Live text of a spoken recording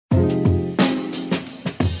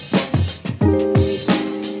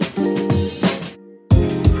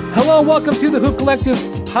and welcome to the Hoop Collective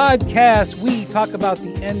podcast. We talk about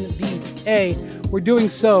the NBA. We're doing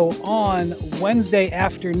so on Wednesday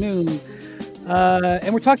afternoon.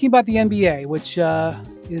 And we're talking about the NBA, which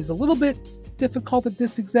is a little bit difficult at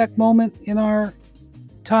this exact moment in our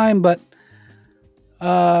time. But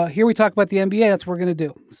here we talk about the NBA. That's what we're going to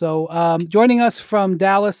do. So joining us from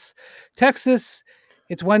Dallas, Texas,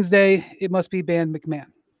 it's Wednesday. It must be Ban MacMahon.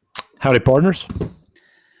 Howdy, partners.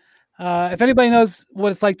 If anybody knows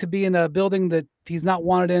what it's like to be in a building that he's not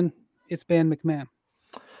wanted in, it's Ban MacMahon.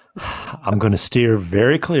 I'm going to steer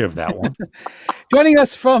very clear of that one. Joining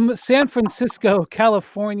us from San Francisco,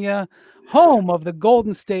 California, home of the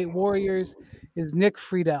Golden State Warriors, is Nick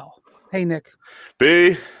Friedell. Hey, Nick.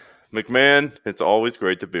 B. MacMahon, it's always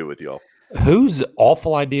great to be with y'all. Whose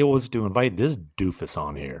awful idea was to invite this doofus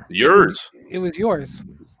on here? Yours. It was yours.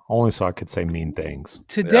 Only so I could say mean things.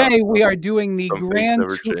 Today we are doing the grand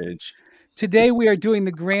tour. Today we are doing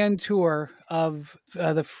the grand tour of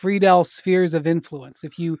the Friedell spheres of influence.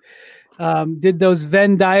 If you did those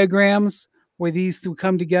Venn diagrams where these two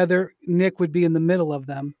come together, Nick would be in the middle of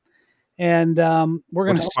them. And we're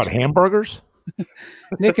going to talk about hamburgers.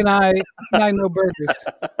 Nick and I know burgers.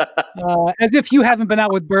 As if you haven't been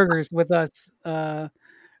out with burgers with us,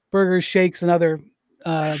 burgers, shakes, and other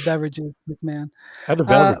beverages, MacMahon. Other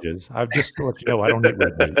beverages. I've just to let you know I don't eat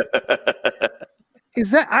red meat. Is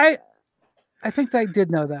that I think I did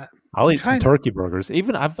know that. I'll eat some turkey burgers.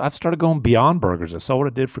 Even I've started going beyond burgers. I saw what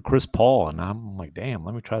it did for Chris Paul, and I'm like, damn,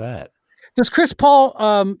 let me try that. Does Chris Paul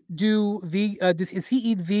is he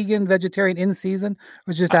eat vegan, vegetarian in season,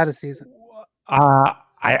 or just out of season?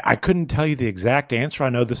 I couldn't tell you the exact answer. I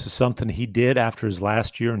know this is something he did after his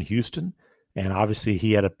last year in Houston. And obviously,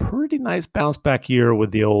 he had a pretty nice bounce back year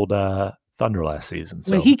with the old Thunder last season.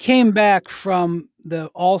 So when he came back from the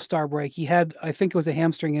All-Star break, he had, I think it was a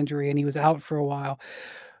hamstring injury, and he was out for a while.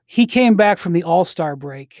 He came back from the All-Star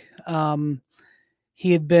break.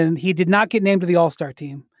 He did not get named to the All-Star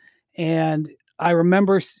team, and I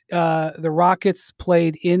remember the Rockets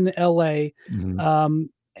played in LA, and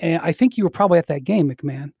I think you were probably at that game,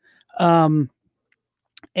 MacMahon.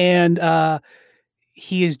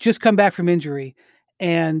 He has just come back from injury,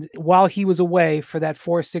 and while he was away for that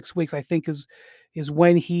 4 or 6 weeks, I think is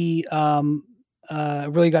when he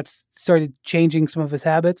really got started changing some of his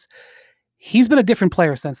habits. He's been a different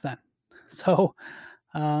player since then. So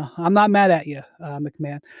I'm not mad at you,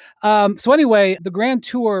 MacMahon. So anyway, the grand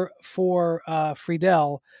tour for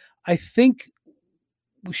Friedell, I think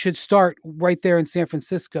we should start right there in San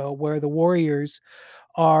Francisco, where the Warriors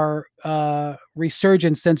are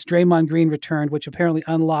resurgent since Draymond Green returned, which apparently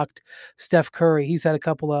unlocked Steph Curry. He's had a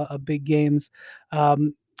couple of big games.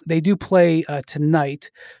 They do play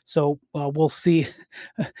tonight, so we'll see.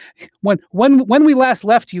 When we last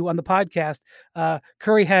left you on the podcast,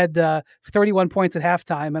 Curry had 31 points at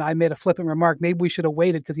halftime, and I made a flippant remark. Maybe we should have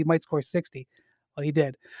waited because he might score 60. Well, he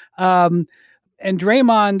did. And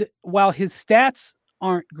Draymond, while his stats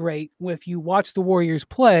aren't great, if you watch the Warriors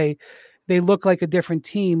play, they look like a different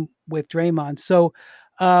team with Draymond. So,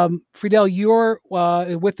 Friedell, you're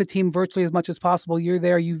with the team virtually as much as possible. You're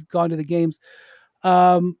there. You've gone to the games.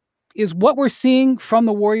 Is what we're seeing from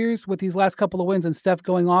the Warriors with these last couple of wins and Steph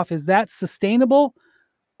going off, is that sustainable,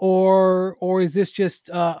 or is this just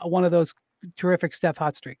one of those terrific Steph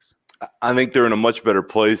hot streaks? I think they're in a much better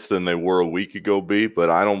place than they were a week ago, B, but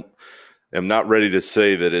I'm not ready to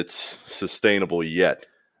say that it's sustainable yet,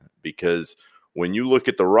 because when you look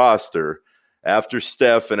at the roster, after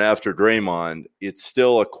Steph and after Draymond, it's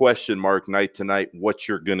still a question mark night to night what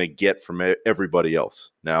you're going to get from everybody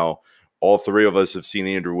else. Now, all three of us have seen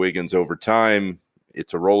Andrew Wiggins over time.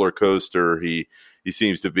 It's a roller coaster. He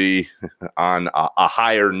seems to be on a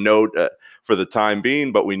higher note for the time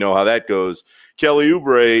being, but we know how that goes. Kelly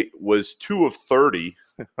Oubre was 2 of 30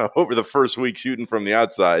 over the first week shooting from the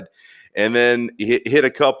outside, and then he hit a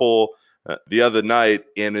couple the other night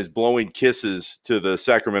and is blowing kisses to the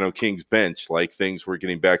Sacramento Kings bench like things were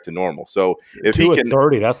getting back to normal. So if he can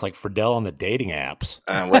 30, that's like Friedell on the dating apps.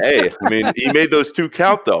 Hey, I mean, he made those 2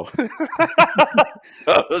 count though.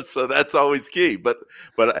 so that's always key. But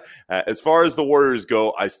as far as the Warriors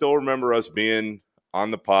go, I still remember us being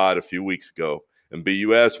on the pod a few weeks ago, and B,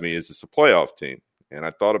 you asked me, is this a playoff team? And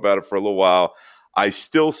I thought about it for a little while. I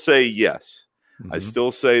still say yes. I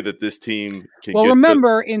still say that this team can Well,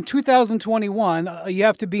 remember, in 2021, you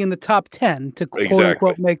have to be in the top 10 to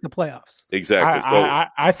quote-unquote make the playoffs. Exactly.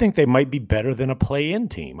 I think they might be better than a play-in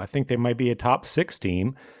team. I think they might be a top 6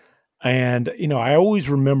 team. And, I always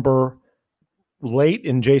remember late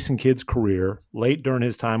in Jason Kidd's career, late during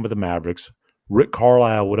his time with the Mavericks, Rick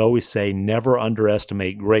Carlisle would always say, never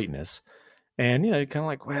underestimate greatness. And, you're kind of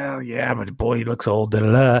like, well, yeah, but boy, he looks old. Da,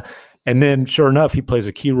 da, da. And then sure enough, he plays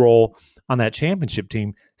a key role on that championship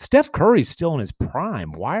team. Steph Curry's still in his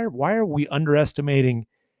prime. Why are we underestimating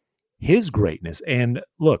his greatness? And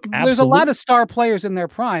look, there's a lot of star players in their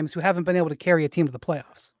primes who haven't been able to carry a team to the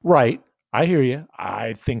playoffs. Right. I hear you.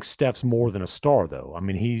 I think Steph's more than a star, though. I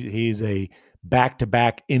mean, he's a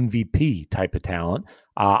back-to-back MVP type of talent.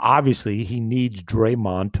 Obviously, he needs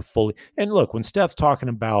Draymond to fully. And look, when Steph's talking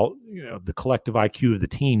about the collective IQ of the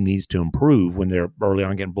team needs to improve when they're early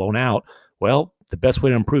on getting blown out, well, the best way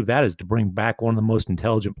to improve that is to bring back one of the most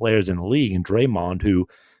intelligent players in the league, and Draymond, who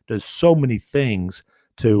does so many things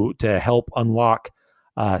to help unlock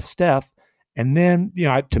Steph. And then,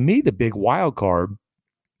 to me, the big wild card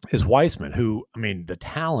is Weissman, who, I mean, the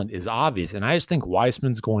talent is obvious. And I just think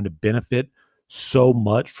Weissman's going to benefit so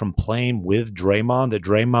much from playing with Draymond that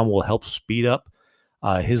Draymond will help speed up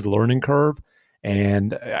his learning curve.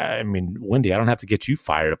 And I mean, Wendy, I don't have to get you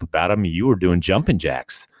fired up about it. I mean, you were doing jumping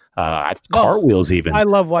jacks, cartwheels even. I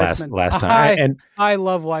love Weissman last time. I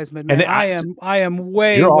love Weissman, man. And I am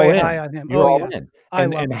way high on him. You're all in.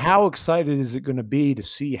 And how excited is it going to be to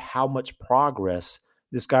see how much progress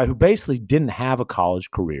this guy, who basically didn't have a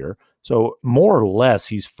college career, so more or less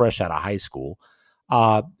he's fresh out of high school,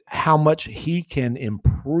 how much he can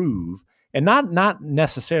improve, and not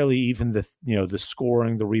necessarily even the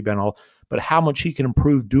scoring, the rebound, but how much he can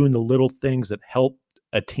improve doing the little things that help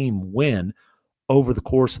a team win over the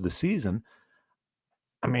course of the season.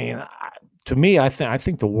 I mean, to me, I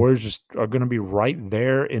think the Warriors just are going to be right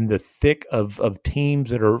there in the thick of teams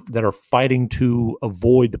that are fighting to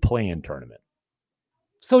avoid the play-in tournament.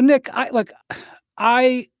 So, Nick,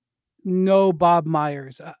 I know Bob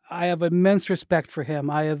Myers. I have immense respect for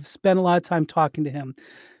him. I have spent a lot of time talking to him.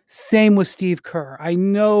 Same with Steve Kerr. I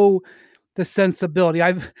know the sensibility.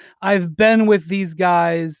 I've been with these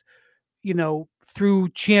guys, through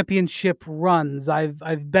championship runs.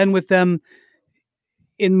 I've been with them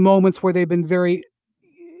in moments where they've been very,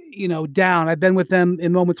 down. I've been with them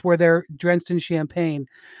in moments where they're drenched in champagne.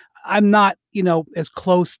 I'm not, as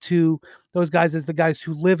close to those guys as the guys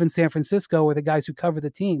who live in San Francisco or the guys who cover the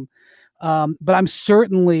team. But I'm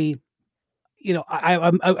certainly,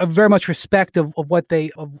 I'm very much respect of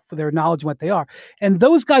their knowledge and what they are. And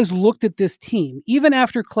those guys looked at this team even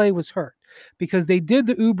after Clay was hurt, because they did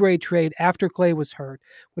the Oubre trade after Clay was hurt,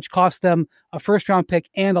 which cost them a first-round pick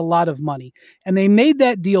and a lot of money. And they made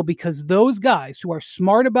that deal because those guys who are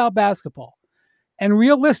smart about basketball and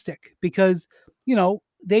realistic, because,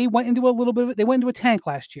 they went into a tank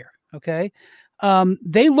last year. Okay.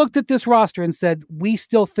 They looked at this roster and said, we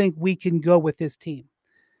still think we can go with this team.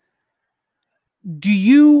 Do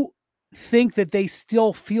you think that they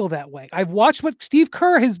still feel that way? I've watched what Steve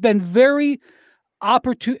Kerr has been very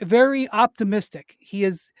optimistic. He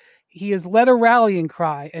has led a rallying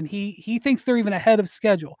cry, and he thinks they're even ahead of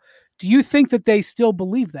schedule. Do you think that they still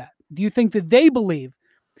believe that? Do you think that they believe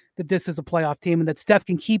that this is a playoff team and that Steph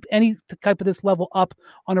can keep any type of this level up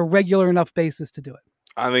on a regular enough basis to do it?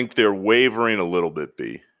 I think they're wavering a little bit,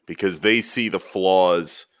 because they see the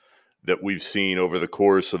flaws that we've seen over the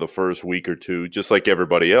course of the first week or two, just like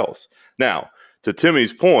everybody else. Now, to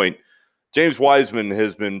Timmy's point, James Wiseman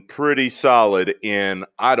has been pretty solid, and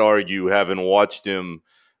I'd argue, having watched him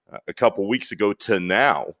a couple weeks ago to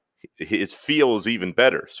now, his feel is even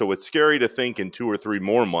better. So it's scary to think in 2 or 3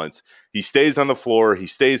 more months he stays on the floor, he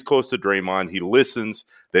stays close to Draymond, he listens.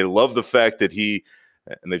 They love the fact that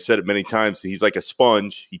and they've said it many times, he's like a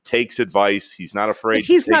sponge. He takes advice. He's not afraid.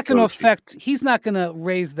 He's not going to he's not going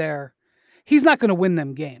to win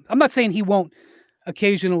them games. I'm not saying he won't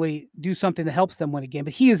occasionally do something that helps them win a game,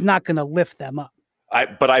 but he is not going to lift them up.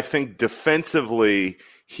 But I think defensively,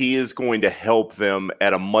 he is going to help them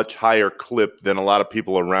at a much higher clip than a lot of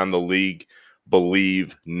people around the league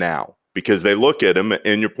believe now, because they look at him,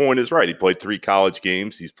 and your point is right. He played 3 college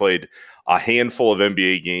games. He's played a handful of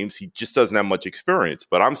NBA games. He just doesn't have much experience.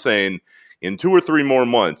 But I'm saying in 2 or 3 more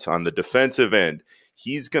months on the defensive end,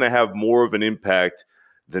 he's going to have more of an impact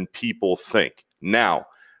than people think. Now,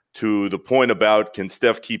 to the point about, can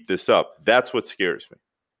Steph keep this up? That's what scares me.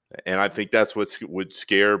 And I think that's what would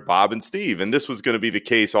scare Bob and Steve. And this was going to be the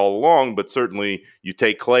case all along, but certainly you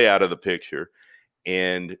take Clay out of the picture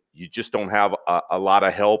and you just don't have a lot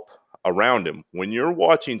of help around him. When you're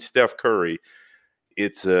watching Steph Curry,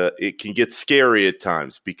 it can get scary at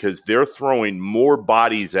times because they're throwing more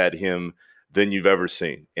bodies at him than you've ever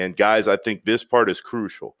seen. And guys, I think this part is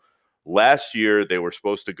crucial. Last year, they were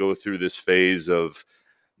supposed to go through this phase of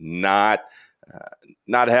not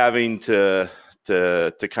having to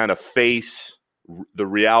kind of face the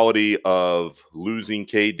reality of losing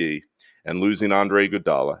KD. and losing Andre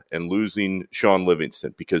Iguodala and losing Sean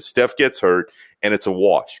Livingston, because Steph gets hurt and it's a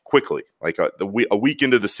wash quickly. Like a week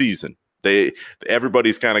into the season,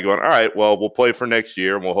 everybody's kind of going, all right, well, we'll play for next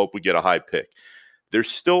year and we'll hope we get a high pick. They're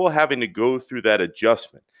still having to go through that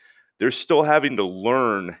adjustment. They're still having to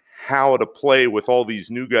learn how to play with all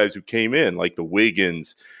these new guys who came in, like the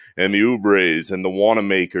Wiggins and the Oubres and the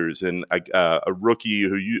Wanamakers, and a rookie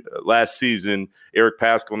who last season, Eric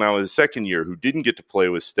Paschall, now in his second year, who didn't get to play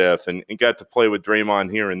with Steph and got to play with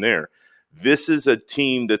Draymond here and there. This is a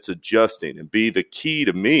team that's adjusting. And the key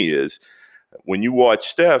to me is when you watch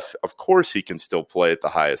Steph, of course he can still play at the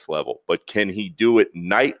highest level, but can he do it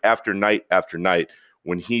night after night after night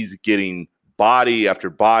when he's getting body after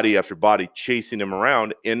body after body chasing him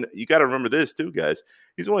around? And you got to remember this too, guys.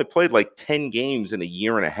 He's only played like 10 games in a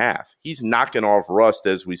year and a half. He's knocking off rust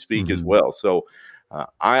as we speak as well. So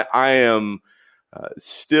I am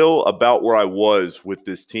still about where I was with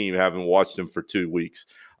this team, having watched them for 2 weeks.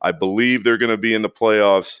 I believe they're going to be in the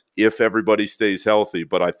playoffs if everybody stays healthy,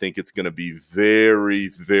 but I think it's going to be very,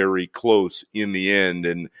 very close in the end.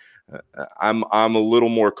 And I'm a little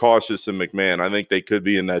more cautious than MacMahon. I think they could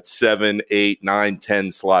be in that 7, 8, 9,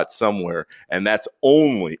 10 slot somewhere, and that's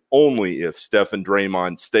only if Steph and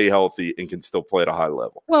Draymond stay healthy and can still play at a high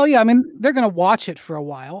level. Well, yeah, I mean, they're going to watch it for a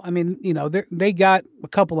while. I mean, they got a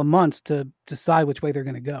couple of months to decide which way they're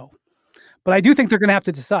going to go, but I do think they're going to have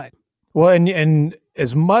to decide. Well, and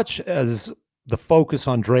as much as the focus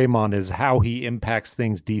on Draymond is how he impacts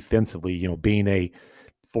things defensively, being a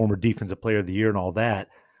former defensive player of the year and all that,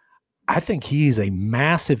 I think he's a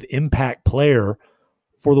massive impact player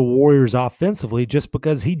for the Warriors offensively, just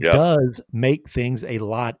because he does make things a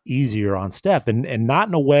lot easier on Steph, and not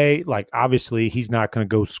in a way like, obviously he's not going to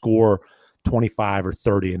go score 25 or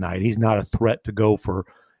 30 a night. He's not a threat to go for,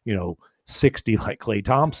 60 like Klay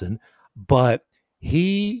Thompson, but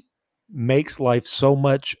he makes life so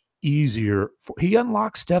much easier. He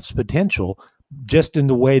unlocks Steph's potential just in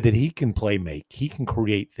the way that he can make. He can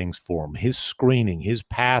create things for him. His screening, his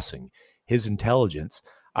passing, his intelligence.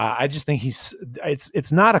 I just think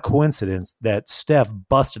it's not a coincidence that Steph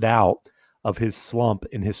busted out of his slump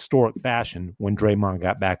in historic fashion when Draymond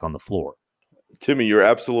got back on the floor. Timmy, you're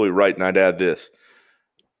absolutely right. And I'd add this.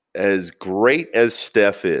 As great as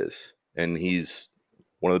Steph is, and he's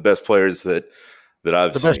one of the best players that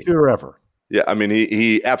I've seen. The best shooter ever. Yeah, I mean,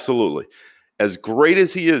 he absolutely. As great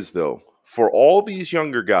as he is, though, for all these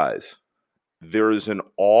younger guys, there is an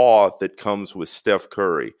awe that comes with Steph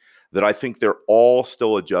Curry that I think they're all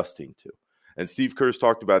still adjusting to. And Steve Kerr's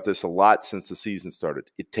talked about this a lot since the season started.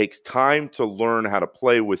 It takes time to learn how to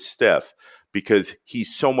play with Steph because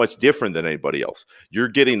he's so much different than anybody else. You're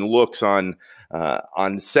getting looks on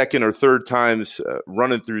second or third times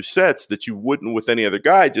running through sets that you wouldn't with any other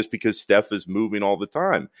guy, just because Steph is moving all the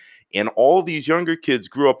time. And all these younger kids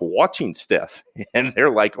grew up watching Steph, and they're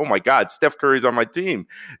like, oh, my God, Steph Curry's on my team.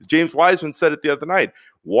 James Wiseman said it the other night.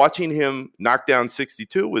 Watching him knock down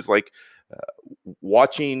 62 was like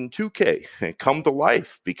watching 2K come to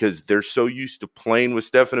life, because they're so used to playing with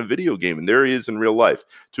Steph in a video game, and there he is in real life.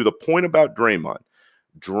 To the point about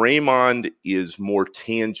Draymond is more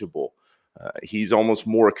tangible. He's almost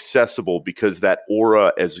more accessible because that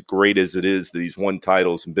aura, as great as it is that he's won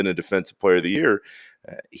titles and been a defensive player of the year,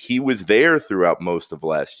 he was there throughout most of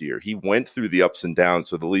last year. He went through the ups and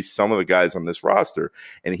downs with at least some of the guys on this roster,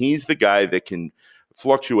 and he's the guy that can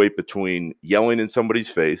fluctuate between yelling in somebody's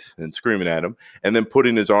face and screaming at him and then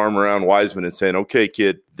putting his arm around Wiseman and saying, okay,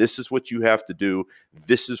 kid, this is what you have to do.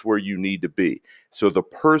 This is where you need to be. So the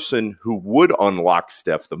person who would unlock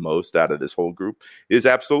Steph the most out of this whole group is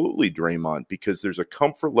absolutely Draymond, because there's a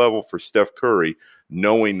comfort level for Steph Curry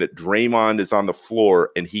knowing that Draymond is on the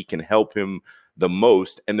floor and he can help him the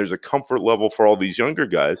most. And there's a comfort level for all these younger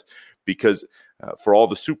guys because for all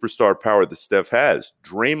the superstar power that Steph has,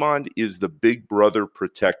 Draymond is the big brother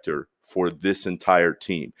protector for this entire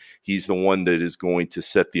team. He's the one that is going to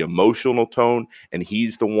set the emotional tone, and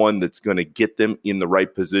he's the one that's going to get them in the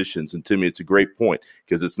right positions. And to me, it's a great point,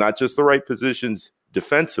 because it's not just the right positions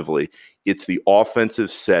defensively, it's the offensive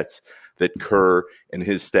sets that Kerr and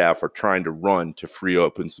his staff are trying to run to free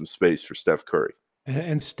open some space for Steph Curry.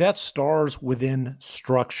 And Steph stars within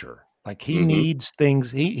structure. Like he needs things,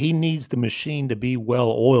 he needs the machine to be well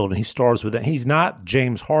oiled, and he stars with it. He's not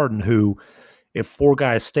James Harden, who, if four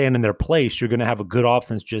guys stand in their place, you're going to have a good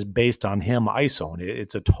offense just based on him isoing.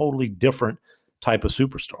 It's a totally different type of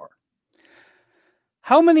superstar.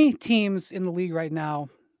 How many teams in the league right now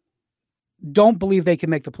don't believe they can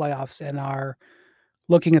make the playoffs and are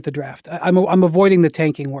looking at the draft? I'm avoiding the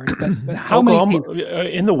tanking word, but how many teams?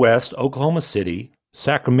 In the West, Oklahoma City,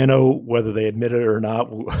 Sacramento, whether they admit it or not,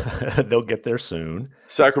 they'll get there soon.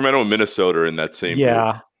 Sacramento and Minnesota are in that same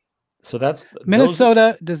Yeah. group. So that's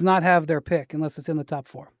Minnesota does not have their pick unless it's in the top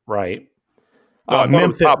 4. right. No, I thought it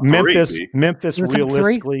was top three, Memphis Is it top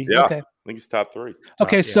realistically. Yeah, Okay. I think it's top 3.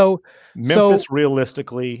 Okay, so Memphis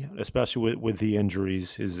realistically, especially with the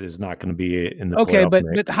injuries, is not going to be in the okay, playoff but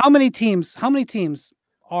mix. how many teams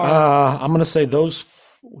are? I'm going to say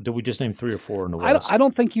those. Did we just name 3 or 4 in the West? I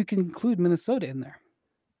don't think you can include Minnesota in there.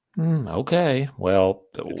 Okay, well,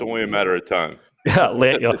 It's only a matter of time. Yeah,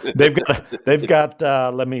 they've got.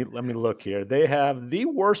 Let me look here. They have the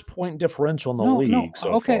worst point differential in the league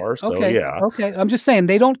so far. So okay. I'm just saying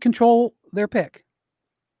they don't control their pick.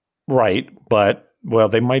 Right, but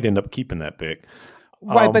they might end up keeping that pick.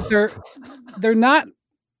 Right, but they're not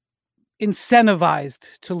incentivized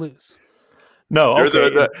to lose. No,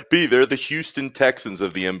 they're the Houston Texans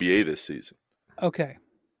of the NBA this season. Okay.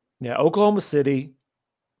 Yeah, Oklahoma City,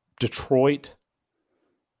 Detroit,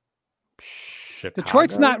 Chicago.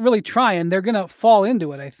 Detroit's not really trying. They're going to fall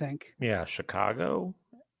into it, I think. Yeah, Chicago.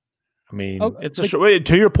 I mean,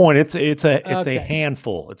 to your point, it's a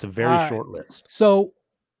handful. It's a very short list. So,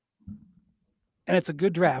 and it's a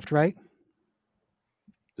good draft, right?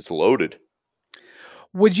 It's loaded.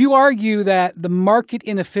 Would you argue that the market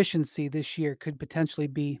inefficiency this year could potentially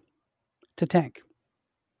be to tank?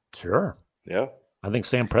 Sure. Yeah. I think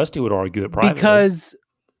Sam Presti would argue it privately. Because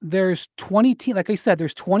there's 20 teams, like I said,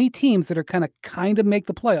 there's 20 teams that are kind of make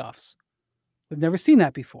the playoffs. We've never seen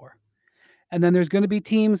that before. And then there's going to be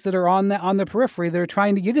teams that are on the periphery that are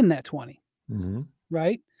trying to get in that 20. Mm-hmm.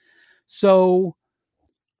 Right? So,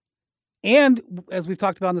 and as we've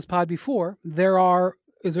talked about on this pod before,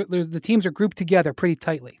 the teams are grouped together pretty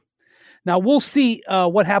tightly. Now we'll see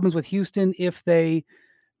what happens with Houston if they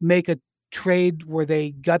make a trade where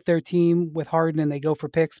they gut their team with Harden and they go for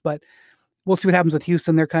picks, but we'll see what happens with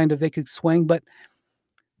Houston. They could swing, but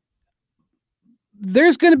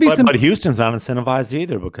there's going to be some. But Houston's not incentivized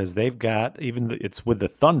either because they've got it's with the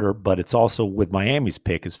Thunder, but it's also with Miami's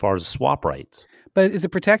pick as far as swap rights. But is it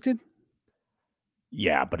protected?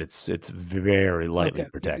 Yeah, but it's very lightly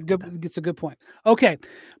protected. It's a good point. Okay,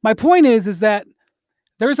 my point is that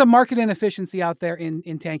there's a market inefficiency out there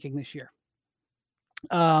in tanking this year.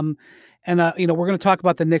 And we're going to talk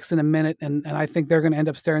about the Knicks in a minute, and I think they're going to end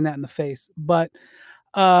up staring that in the face. But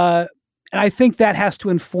and I think that has to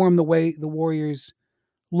inform the way the Warriors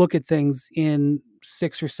look at things in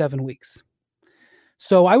 6 or 7 weeks.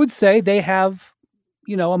 So I would say they have,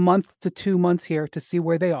 a month to 2 months here to see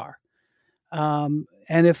where they are.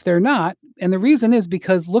 And if they're not, and the reason is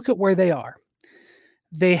because look at where they are.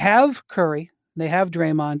 They have Curry, they have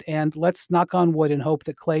Draymond, and let's knock on wood and hope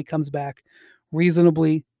that Klay comes back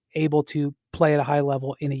reasonably able to play at a high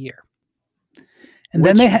level in a year. And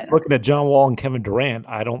then looking at John Wall and Kevin Durant,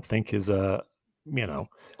 I don't think is a,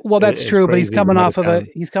 Well, that's true, but he's coming off of an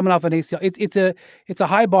ACL. It's a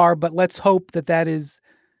high bar, but let's hope that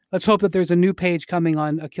there's a new page coming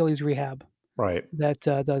on Achilles rehab. Right. That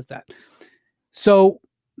does that. So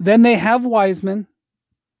then they have Wiseman,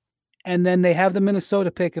 and then they have the Minnesota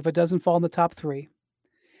pick if it doesn't fall in the top 3,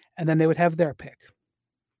 and then they would have their pick.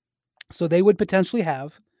 So they would potentially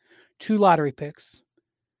have 2 lottery picks,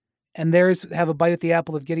 and theirs have a bite at the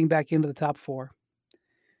apple of getting back into the top 4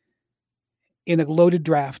 in a loaded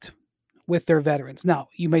draft with their veterans. Now,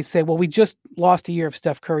 you may say, well, we just lost a year of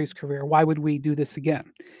Steph Curry's career. Why would we do this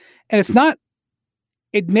again? And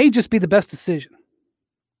it may just be the best decision.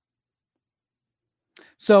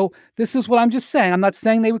 So this is what I'm just saying. I'm not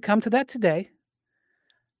saying they would come to that today,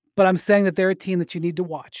 but I'm saying that they're a team that you need to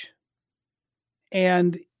watch.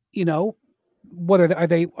 And, what are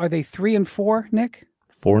they 3-4, Nick?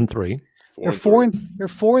 4-3. They're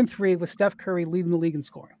 4-3 with Steph Curry leading the league in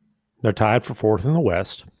scoring. They're tied for 4th in the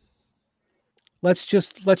West. Let's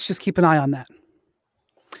just keep an eye on that.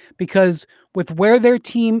 Because with where their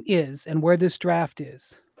team is and where this draft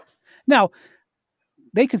is. Now,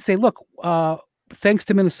 they could say, look, thanks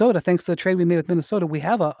to Minnesota, thanks to the trade we made with Minnesota, we're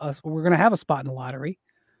going to have a spot in the lottery.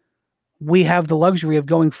 We have the luxury of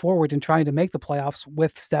going forward and trying to make the playoffs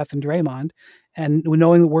with Steph and Draymond, and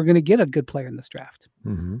knowing that we're going to get a good player in this draft.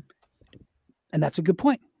 Mm-hmm. And that's a good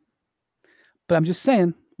point. But I'm just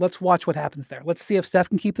saying, let's watch what happens there. Let's see if Steph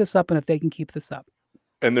can keep this up and if they can keep this up.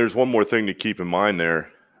 And there's one more thing to keep in mind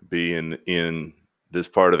there, being in this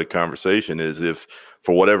part of the conversation, is if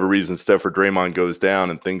for whatever reason Steph or Draymond goes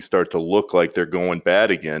down and things start to look like they're going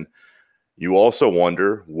bad again, you also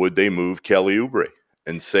wonder, would they move Kelly Oubre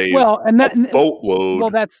and save a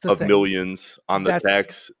boatload of millions on the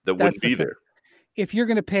tax that wouldn't be there? if you're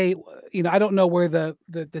going to pay, I don't know where the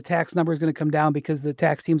tax number is going to come down because the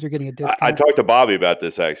tax teams are getting a discount. I talked to Bobby about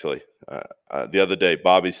this actually the other day.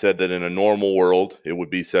 Bobby said that in a normal world, it would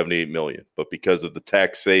be $78 million, but because of the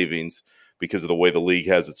tax savings, because of the way the league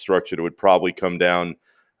has it structured, it would probably come down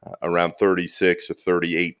around 36 or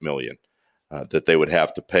 38 million that they would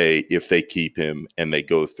have to pay if they keep him and they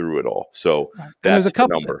go through it all. So that's the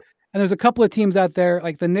number. And there's a couple of teams out there,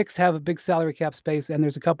 like the Knicks have a big salary cap space, and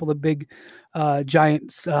there's a couple of big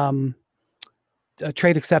Giants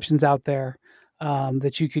trade exceptions out there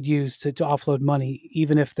that you could use to offload money.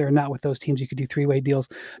 Even if they're not with those teams, you could do three-way deals.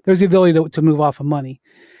 There's the ability to move off of money.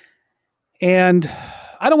 And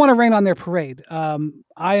I don't want to rain on their parade.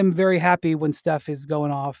 I am very happy when Steph is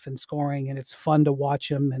going off and scoring, and it's fun to watch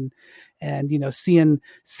him. And seeing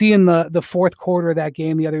the fourth quarter of that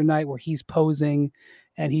game the other night where he's posing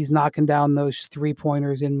and he's knocking down those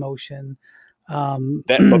 3-pointers in motion.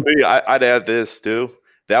 I'd add this too.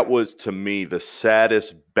 That was, to me, the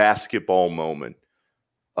saddest basketball moment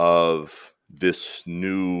of this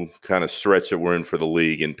new kind of stretch that we're in for the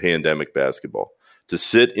league in pandemic basketball. To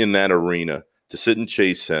sit in that arena, to sit in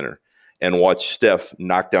Chase Center and watch Steph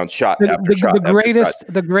knock down shot after shot.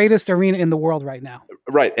 The greatest arena in the world right now.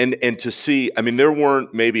 Right. And to see, there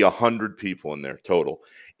weren't maybe 100 people in there total.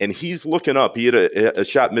 And he's looking up. He had a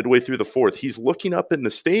shot midway through the fourth. He's looking up in the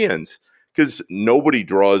stands because nobody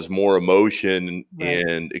draws more emotion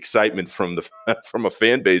and excitement from a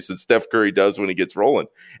fan base than Steph Curry does when he gets rolling.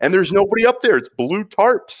 And there's nobody up there. It's blue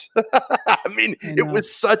tarps. It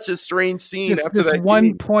was such a strange scene after that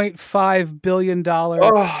 $1.5 billion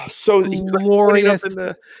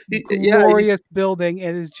glorious building.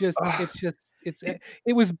 It is just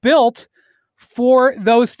it was built for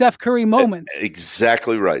those Steph Curry moments.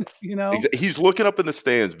 Exactly right. He's looking up in the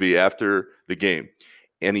stands after the game,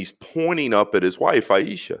 and he's pointing up at his wife,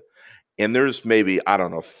 Aisha. And there's maybe,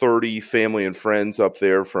 30 family and friends up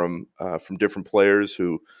there from different players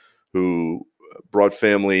who brought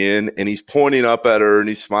family in, and he's pointing up at her and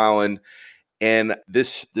he's smiling. And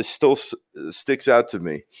this still sticks out to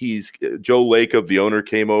me. Joe Lacob, the owner,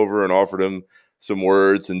 came over and offered him some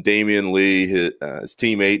words, and Damian Lee, his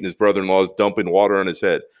teammate and his brother-in-law, is dumping water on his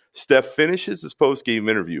head. Steph finishes his post-game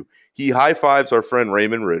interview. He high-fives our friend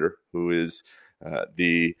Raymond Ritter, who is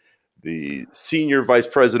the senior vice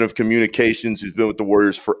president of communications, who's been with the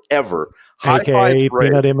Warriors forever. AKA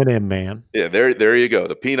Peanut M&M man. Yeah, there you go,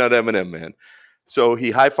 the Peanut M&M man. So he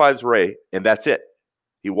high-fives Ray, and that's it.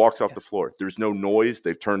 He walks off the floor. There's no noise.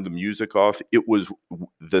 They've turned the music off. It was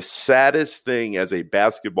the saddest thing as a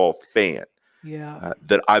basketball fan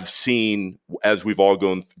that I've seen as we've all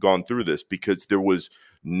gone through this, because there was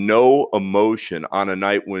no emotion on a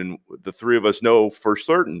night when the three of us know for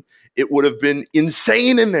certain it would have been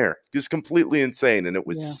insane in there, just completely insane, and it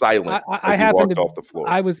was silent as he walked off the floor.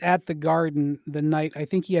 I was at the Garden the night, I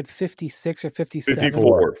think he had 56 or 57.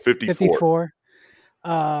 54.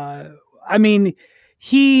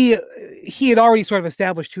 He had already sort of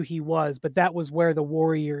established who he was, but that was where the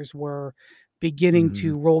Warriors were beginning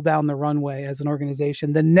to roll down the runway as an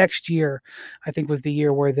organization. The next year, I think, was the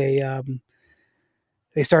year where they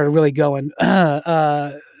started really going.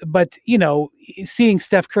 But seeing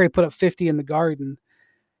Steph Curry put up 50 in the Garden,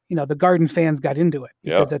 the Garden fans got into it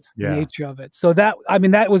because that's the nature of it. So that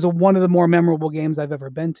was one of the more memorable games I've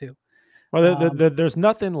ever been to. Well, there's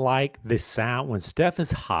nothing like the sound when Steph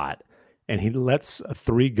is hot and he lets a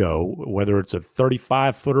three go, whether it's a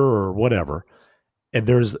 35-footer or whatever, and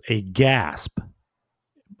there's a gasp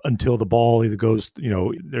until the ball either goes,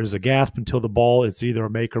 there's a gasp until the ball is either a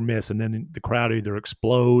make or miss, and then the crowd either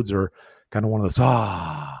explodes or kind of one of those,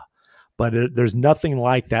 But there's nothing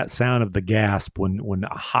like that sound of the gasp when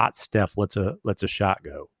a hot Steph lets a shot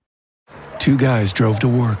go. Two guys drove to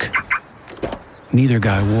work. Neither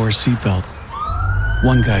guy wore a seatbelt.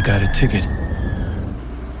 One guy got a ticket.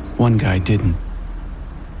 One guy didn't.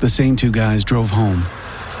 The same two guys drove home.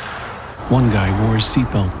 One guy wore his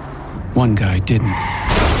seatbelt. One guy didn't.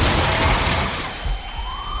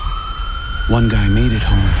 One guy made it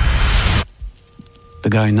home. The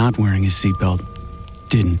guy not wearing his seatbelt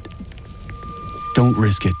didn't. Don't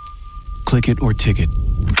risk it. Click it or ticket.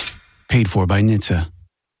 Paid for by NHTSA.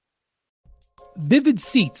 Vivid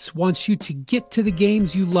Seats wants you to get to the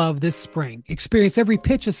games you love this spring. Experience every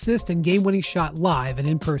pitch, assist, and game-winning shot live and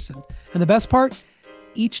in person. And the best part?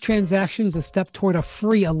 Each transaction is a step toward a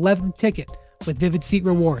free 11th ticket with Vivid Seat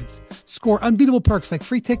Rewards. Score unbeatable perks like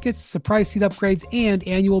free tickets, surprise seat upgrades, and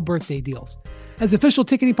annual birthday deals. As official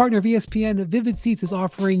ticketing partner of ESPN, Vivid Seats is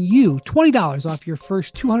offering you $20 off your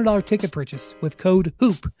first $200 ticket purchase with code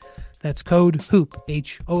HOOP. That's code HOOP,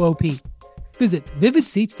 H-O-O-P. Visit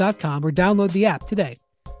vividseats.com or download the app today.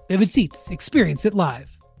 Vivid Seats, experience it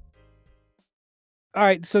live. All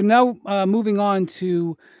right, so now moving on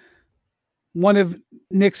to one of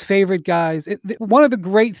Nick's favorite guys. One of the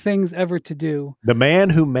great things ever to do. The man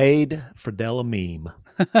who made Friedell a meme.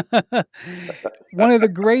 One of the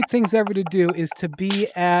great things ever to do is to be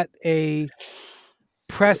at a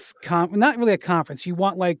press not really a conference. You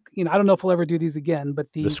want, like, I don't know if we'll ever do these again, but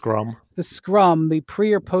the scrum, the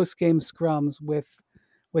pre or post game scrums with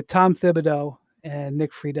Tom Thibodeau and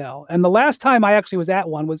Nick Friedell. And the last time I actually was at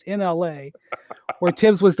one was in LA, where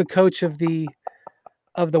Tibbs was the coach of the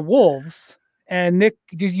Wolves, and Nick,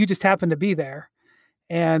 you just happened to be there,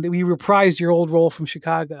 and we reprised your old role from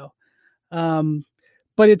Chicago.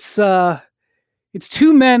 But it's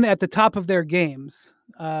two men at the top of their games,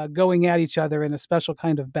 going at each other in a special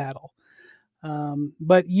kind of battle.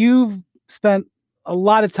 But you've spent a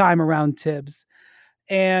lot of time around Tibbs,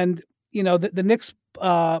 and the Knicks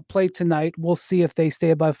play tonight. We'll see if they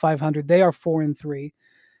stay above 500. They are 4-3.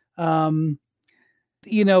 Are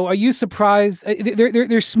you surprised?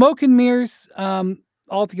 They're smoke and mirrors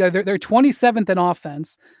altogether. They're 27th in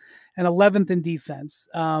offense and 11th in defense.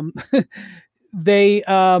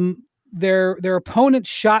 Their opponent's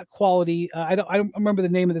shot quality. I don't remember the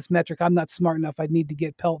name of this metric. I'm not smart enough. I'd need to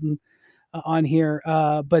get Pelton on here.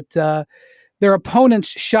 But their opponent's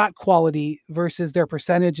shot quality versus their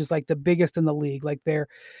percentage is like the biggest in the league. Like they're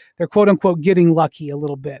quote unquote getting lucky a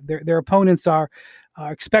little bit. Their opponents are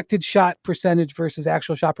expected shot percentage versus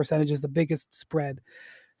actual shot percentage is the biggest spread.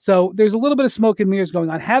 So there's a little bit of smoke and mirrors going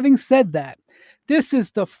on. Having said that, this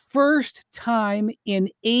is the first time in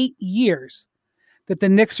 8 years that the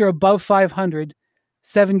Knicks are above 500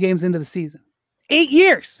 7 games into the season. 8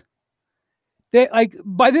 years. They, like,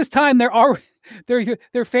 by this time their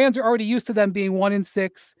fans are already used to them being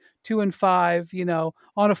 1-6, 2-5,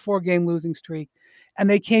 on a 4-game losing streak. And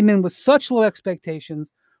they came in with such low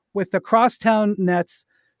expectations, with the crosstown Nets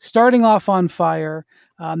starting off on fire.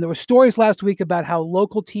 There were stories last week about how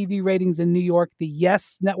local TV ratings in New York, the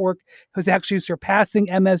Yes Network, was actually surpassing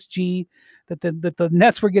MSG, that the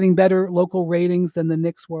Nets were getting better local ratings than the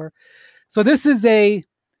Knicks were. So this is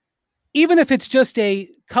even if it's just a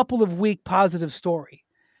couple of week positive story,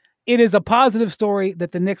 it is a positive story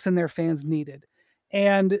that the Knicks and their fans needed.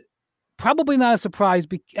 And probably not a surprise.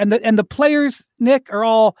 And the players, Nick, are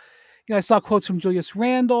all, I saw quotes from Julius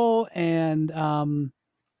Randle, and I'm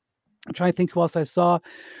trying to think who else I saw,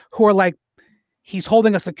 who are like, he's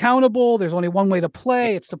holding us accountable. There's only one way to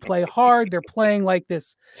play. It's to play hard. They're playing like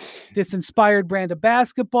this inspired brand of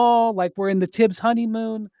basketball, like we're in the Tibbs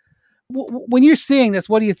honeymoon. When you're seeing this,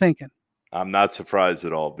 what are you thinking? I'm not surprised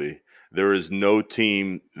at all, B. There is no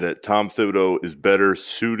team that Tom Thibodeau is better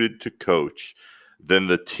suited to coach than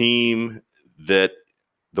the team that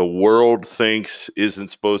the world thinks isn't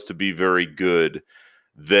supposed to be very good,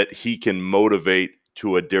 that he can motivate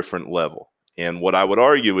to a different level. And what I would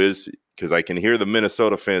argue is, because I can hear the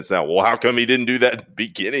Minnesota fans now, well, how come he didn't do that in the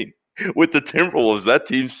beginning with the Timberwolves? That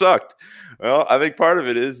team sucked. Well, I think part of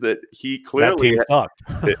it is that he clearly sucked.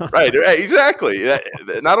 Right, exactly.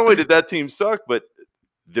 Not only did that team suck, but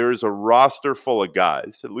there's a roster full of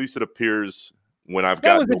guys. At least it appears when I've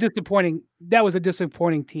got that was a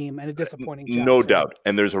disappointing team and a disappointing job. No doubt.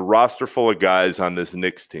 And there's a roster full of guys on this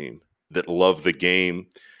Knicks team that love the game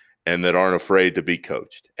and that aren't afraid to be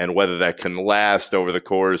coached. And whether that can last over the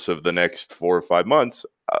course of the next 4 or 5 months,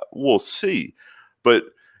 we'll see. But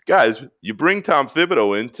guys, you bring Tom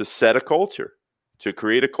Thibodeau in to set a culture, to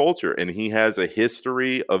create a culture, and he has a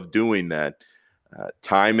history of doing that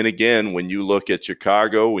time and again. When you look at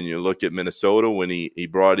Chicago, when you look at Minnesota, when he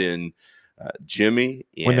brought in Jimmy.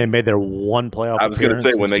 When they made their one playoff appearance. I was going to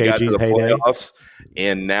say, when they got to the heyday. playoffs,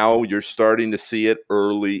 and now you're starting to see it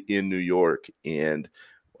early in New York. And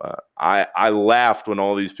I laughed when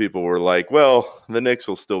all these people were like, well, the Knicks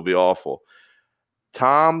will still be awful.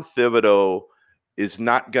 Tom Thibodeau is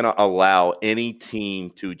not going to allow any team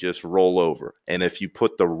to just roll over. And if you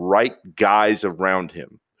put the right guys around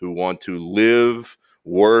him who want to live,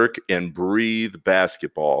 work, and breathe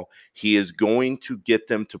basketball, he is going to get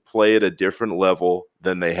them to play at a different level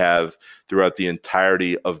than they have throughout the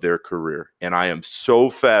entirety of their career. And I am so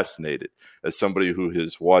fascinated, as somebody who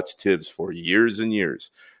has watched Tibbs for years and years,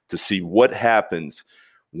 to see what happens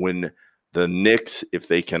when the Knicks, if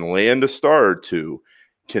they can land a star or two,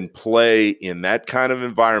 can play in that kind of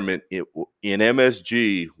environment in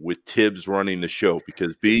MSG with Tibbs running the show.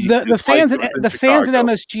 Because the fans at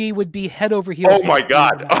MSG would be head over heels. Oh my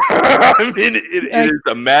God! I mean, it is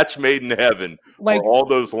a match made in heaven for all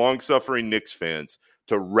those long-suffering Knicks fans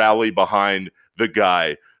to rally behind the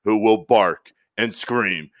guy who will bark and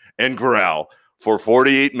scream and growl for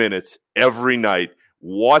 48 minutes every night,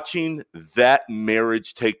 watching that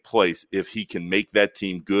marriage take place. If he can make that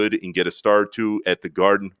team good and get a star or two at the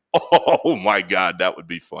Garden, oh my God, that would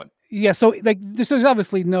be fun. Yeah, so like there's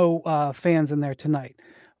obviously no fans in there tonight,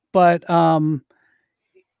 but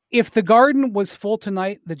if the Garden was full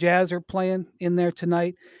tonight, the Jazz are playing in there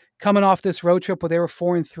tonight, coming off this road trip where they were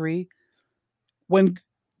 4-3. When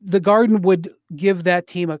the Garden would give that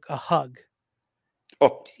team a hug,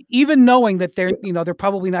 even knowing that they're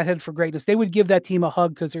probably not headed for greatness, they would give that team a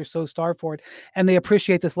hug because they're so star forward and they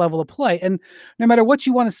appreciate this level of play. And no matter what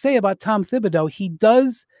you want to say about Tom Thibodeau, he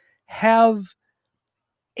does have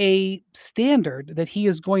a standard that he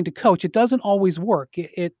is going to coach. It doesn't always work.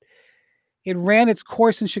 It ran its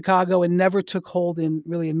course in Chicago and never took hold in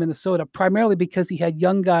Minnesota, primarily because he had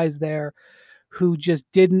young guys there who just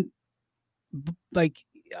didn't like.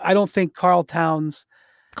 I don't think Karl Towns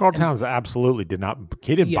absolutely did not.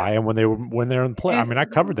 He didn't buy him when they're in play. I mean, I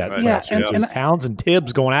covered that. And Towns and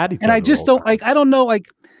Tibbs going at each other. And I just don't like. I don't know. Like,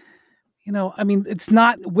 I mean, it's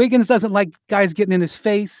not. Wiggins doesn't like guys getting in his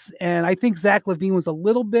face, and I think Zach LaVine was a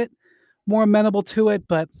little bit more amenable to it.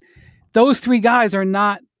 But those three guys are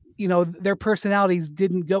not. Their personalities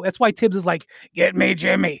didn't go. That's why Tibbs is like, "Get me,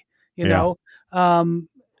 Jimmy." But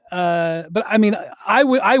I mean,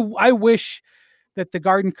 I wish that the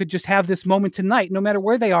Garden could just have this moment tonight, no matter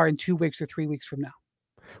where they are in 2 weeks or 3 weeks from now.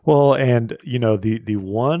 Well, and the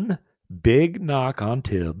one big knock on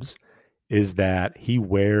Tibbs is that he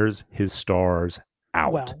wears his stars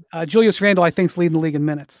out. Well, Julius Randle, I think, is leading the league in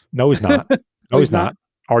minutes. No, he's not. No, he's not.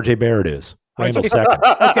 RJ Barrett is. Randall second.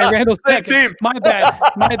 Okay, Randall second. My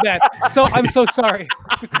bad. So I'm so sorry.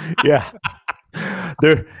 Yeah.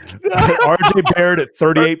 RJ Barrett at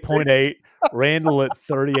 38.8, Randall at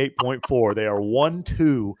 38.4. They are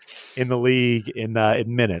 1-2 in the league in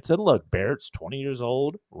minutes. And look, Barrett's 20 years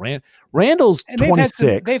old. Randall's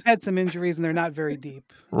 26. They've had some injuries and they're not very deep.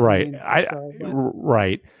 Right.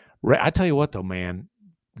 Right. I tell you what though, man,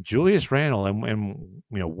 Julius Randle, and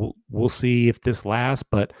we'll see if this lasts,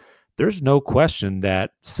 but there's no question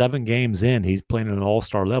that 7 games in, he's playing at an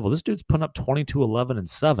all-star level. This dude's putting up 22, 11, and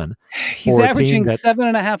 7. He's averaging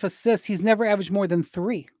 7.5 assists. He's never averaged more than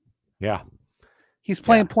 3. Yeah. He's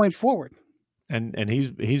playing point forward. And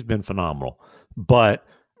he's been phenomenal. But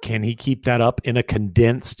can he keep that up in a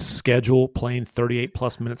condensed schedule, playing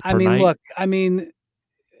 38-plus minutes per night? Look,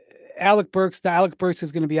 Alec Burks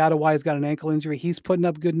is going to be out of why he's got an ankle injury. He's putting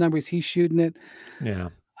up good numbers. He's shooting it. Yeah.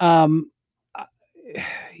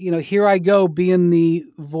 Here I go being the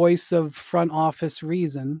voice of front office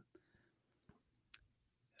reason.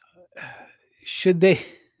 Should they,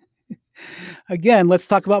 again, let's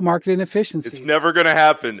talk about market inefficiency. It's never going to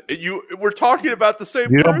happen. We're talking about the same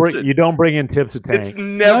person. You don't bring in Tibbs to Tank. It's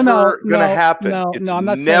never going to happen. It's I'm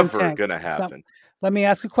not never going to happen. Let me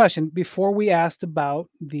ask a question before we asked about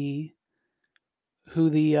who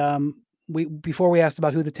the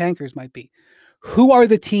tankers might be. Who are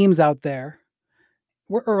the teams out there?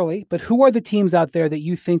 We're early, but who are the teams out there that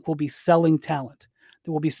you think will be selling talent,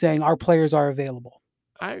 that will be saying our players are available?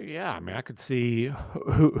 I could see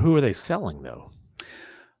who are they selling though?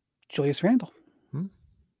 Julius Randle,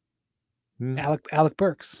 Alec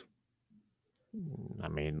Burks. I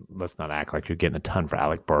mean, let's not act like you're getting a ton for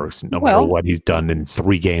Alec Burks, no matter what he's done in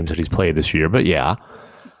 3 games that he's played this year. But yeah,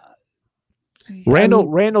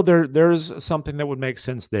 Randle, there's something that would make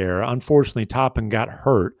sense there. Unfortunately, Toppin got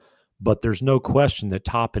hurt. But there's no question that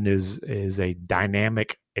Toppin is a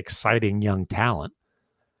dynamic, exciting young talent.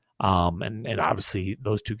 And obviously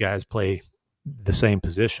those two guys play the same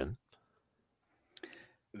position.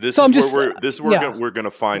 We're going to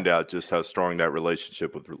find out just how strong that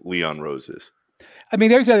relationship with Leon Rose is. I mean,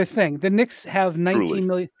 there's the other thing. The Knicks have $19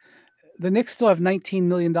 million. The Knicks still have $19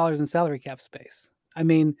 million in salary cap space. I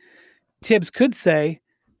mean, Tibbs could say,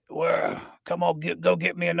 "Well, come on, go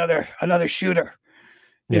get me another shooter."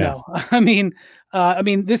 This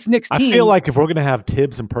Knicks team. I feel like if we're going to have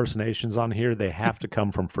Tibbs impersonations on here, they have to come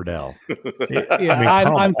from Friedell.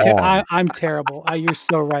 I'm terrible. You're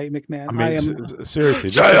so right, McMahon.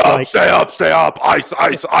 Seriously. Stay up.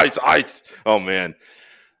 Ice. Oh man.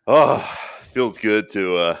 Oh, feels good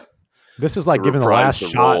to. This is like giving the last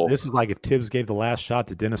shot. Role. This is like if Tibbs gave the last shot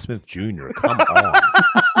to Dennis Smith Jr. Come on.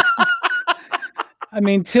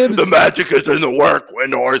 Tibbs. The magic is in the work,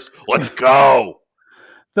 Windhorst. Let's go.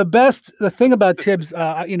 The thing about Tibbs,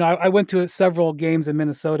 I went to several games in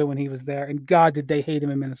Minnesota when he was there, and God, did they hate him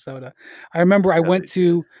in Minnesota. I remember I went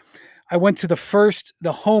to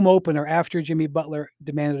the home opener after Jimmy Butler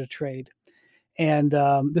demanded a trade. And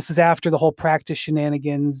this is after the whole practice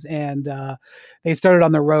shenanigans, and they started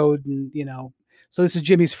on the road, and So this is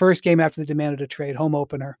Jimmy's first game after they demanded a trade, home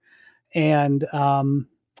opener. And I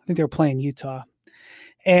think they were playing Utah.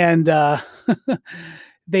 And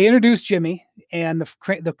they introduced Jimmy, and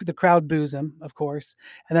the crowd boos him, of course.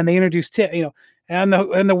 And then they introduced and the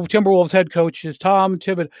Timberwolves head coach is Tom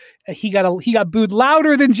Thibodeau. He got booed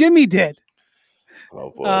louder than Jimmy did.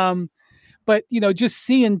 Oh boy. But just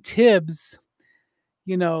seeing Tibbs,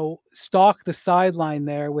 stalk the sideline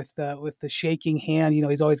there with the shaking hand.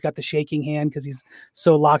 He's always got the shaking hand because he's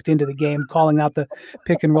so locked into the game, calling out the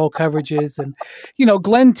pick and roll coverages. And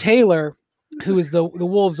Glenn Taylor, who is the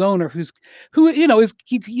Wolves owner, I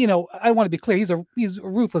want to be clear, he's a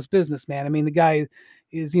ruthless businessman. I mean, the guy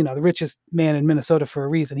is the richest man in Minnesota for a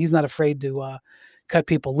reason. He's not afraid to cut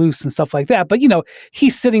people loose and stuff like that. But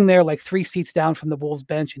he's sitting there like 3 seats down from the Wolves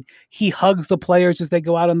bench, and he hugs the players as they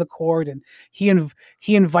go out on the court, and he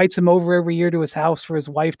invites them over every year to his house for his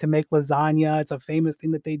wife to make lasagna. It's a famous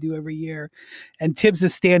thing that they do every year. And Tibbs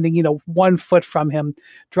is standing 1 foot from him,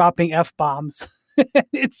 dropping F-bombs.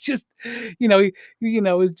 It's just it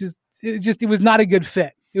was not a good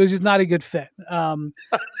fit. It was just not a good fit.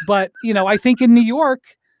 But I think in New York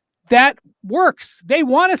that works. They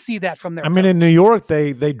want to see that from their. I mean, in New York,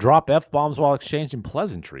 they drop F-bombs while exchanging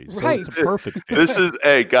pleasantries. So right. It's a perfect fit. This is,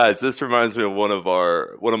 hey guys, this reminds me of one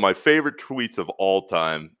of my favorite tweets of all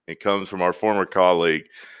time. It comes from our former colleague,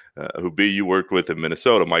 who you worked with in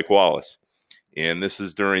Minnesota, Mike Wallace. And this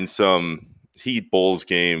is during some Heat Bulls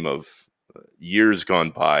game of years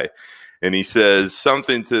gone by. And he says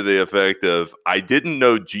something to the effect of, I didn't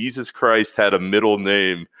know Jesus Christ had a middle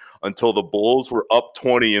name until the Bulls were up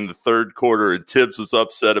 20 in the third quarter and Tibbs was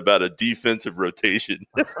upset about a defensive rotation.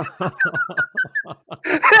 And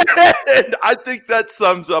I think that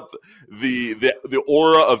sums up the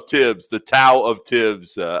aura of Tibbs, the Tao of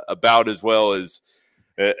Tibbs, about as well as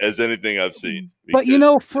anything I've seen. But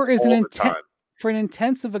for an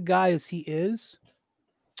intensive a guy as he is,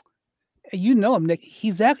 him, Nick,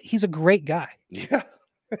 he's a great guy. Yeah.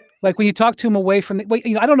 Like when you talk to him away from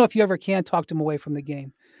I don't know if you ever can talk to him away from the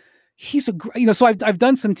game. He's so I've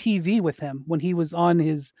done some TV with him when he was on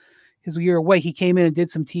his year away. He came in and did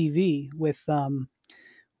some TV with us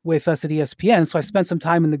at ESPN. So I spent some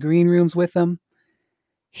time in the green rooms with him.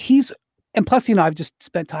 And plus, I've just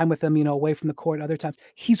spent time with him, away from the court other times.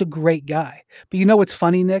 He's a great guy. But what's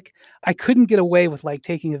funny, Nick? I couldn't get away with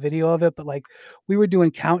taking a video of it, but we were doing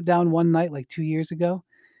Countdown one night 2 years ago.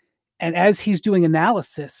 And as he's doing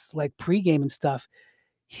analysis, pregame and stuff,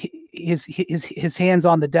 his hands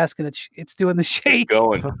on the desk and it's doing the shake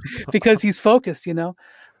going because he's focused,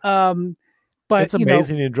 But it's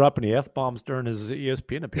amazing he didn't drop any F-bombs during his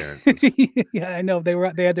ESPN appearances. Yeah, I know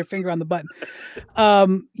they had their finger on the button.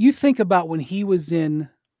 You think about when he was in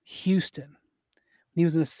Houston, he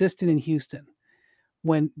was an assistant in Houston.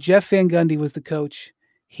 When Jeff Van Gundy was the coach,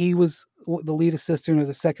 he was the lead assistant or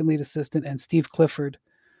the second lead assistant, and Steve Clifford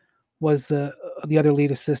was the other lead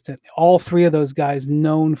assistant. All 3 of those guys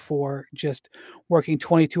known for just working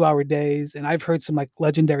 22-hour days. And I've heard some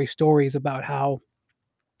legendary stories about how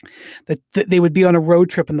that they would be on a road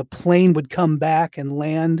trip and the plane would come back and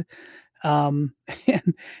land. And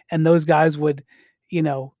those guys would,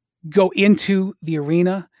 go into the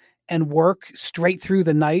arena and work straight through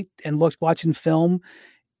the night and watching film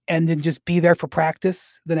and then just be there for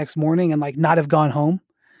practice the next morning and not have gone home.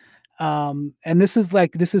 And this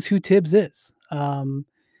is who Tibbs is.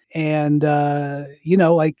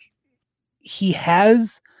 He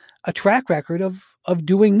has a track record of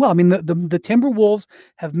doing well. I mean, the Timberwolves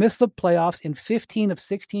have missed the playoffs in 15 of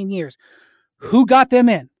 16 years. Who got them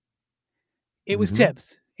in? It was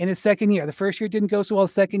Tibbs in his second year. The first year didn't go so well.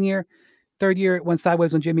 Second year, third year, it went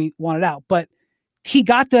sideways when Jimmy wanted out, but he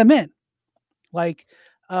got them in.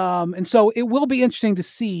 And so it will be interesting to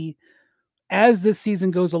see as this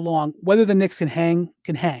season goes along, whether the Knicks can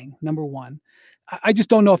hang, number one. I just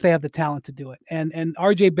don't know if they have the talent to do it. And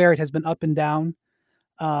RJ Barrett has been up and down.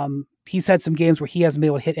 He's had some games where he hasn't been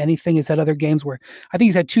able to hit anything. He's had other games where I think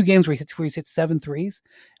he's had 2 games where he's hit 7 threes,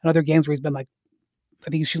 and other games where he's been I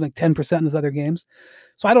think he's shooting 10% in his other games.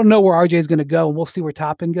 So I don't know where RJ is going to go, and we'll see where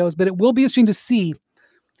Toppin goes. But it will be interesting to see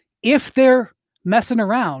if they're messing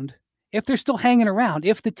around, if they're still hanging around,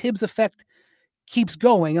 if the Tibbs effect keeps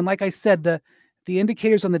going. And like I said, the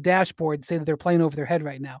indicators on the dashboard say that they're playing over their head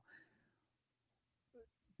right now.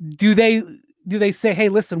 Do they say, hey,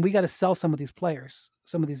 listen, we got to sell some of these players,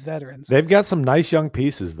 some of these veterans? They've got some nice young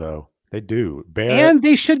pieces, though. They do. Barrett. And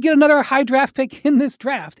they should get another high draft pick in this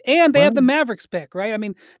draft. And they have the Mavericks pick, right? I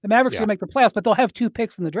mean, the Mavericks will make the playoffs, but they'll have 2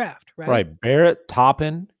 picks in the draft, right? Right. Barrett,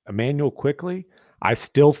 Toppin, Emmanuel Quickly. I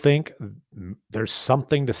still think there's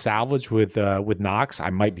something to salvage with Knox. I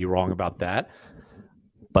might be wrong about that.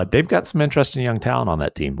 But they've got some interesting young talent on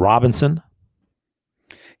that team. Robinson.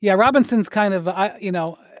 Yeah, Robinson's kind of,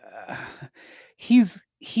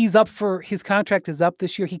 he's up for, his contract is up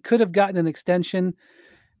this year. He could have gotten an extension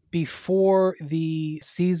before the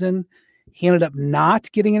season. He ended up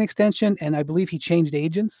not getting an extension, and I believe he changed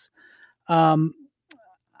agents. I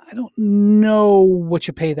don't know what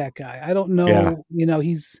you pay that guy. I don't know,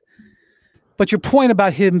 but your point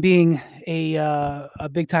about him being a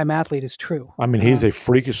big time athlete is true. I mean, he's a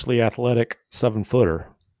freakishly athletic 7-footer.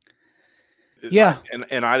 Yeah.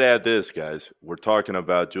 And I'd add this, guys. We're talking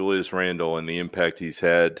about Julius Randle and the impact he's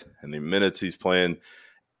had and the minutes he's playing.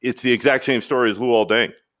 It's the exact same story as Luol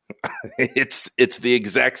Deng. It's the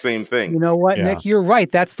exact same thing. You know what, Nick? You're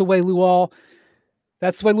right. That's the way Luol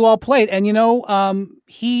played. And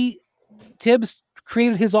Tibbs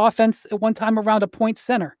created his offense at one time around a point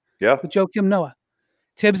center. Yeah. With Joakim Noah.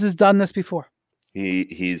 Tibbs has done this before.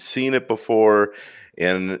 He's seen it before.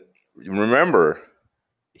 And remember,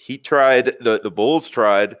 he tried, the Bulls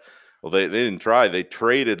tried. Well, they didn't try. They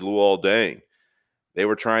traded Luol Deng. They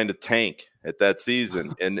were trying to tank at that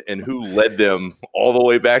season. And who led them all the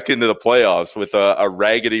way back into the playoffs with a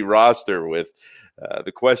raggedy roster with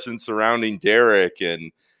the questions surrounding Derek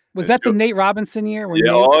and was that the Nate Robinson year?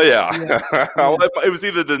 Yeah. It was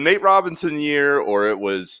either the Nate Robinson year or it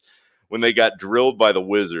was when they got drilled by the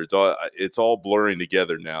Wizards. It's all blurring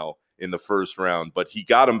together now in the first round. But he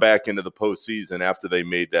got them back into the postseason after they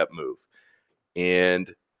made that move.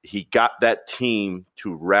 And he got that team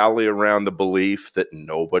to rally around the belief that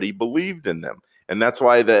nobody believed in them. And that's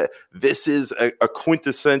why this is a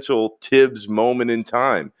quintessential Tibbs moment in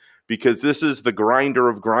time. Because this is the grinder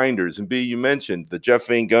of grinders. And B, you mentioned the Jeff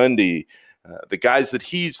Van Gundy, the guys that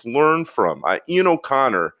he's learned from. Ian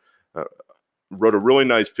O'Connor wrote a really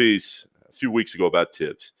nice piece a few weeks ago about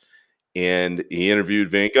Tibbs. And he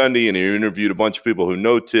interviewed Van Gundy and he interviewed a bunch of people who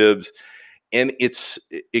know Tibbs. And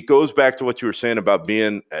it goes back to what you were saying about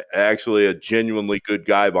being actually a genuinely good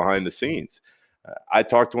guy behind the scenes. I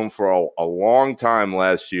talked to him for a long time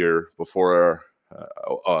last year before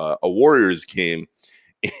a Warriors game.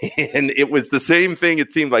 And it was the same thing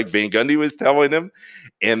it seemed like Van Gundy was telling him,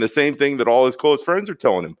 and the same thing that all his close friends are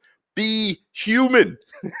telling him. Be human.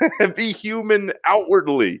 Be human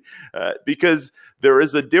outwardly, because there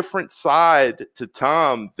is a different side to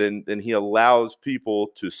Tom than he allows people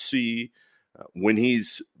to see when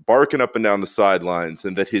he's barking up and down the sidelines,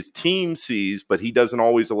 and that his team sees, but he doesn't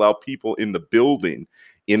always allow people in the building,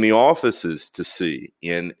 in the offices to see.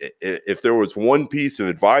 And if there was one piece of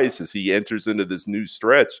advice as he enters into this new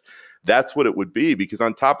stretch, that's what it would be. Because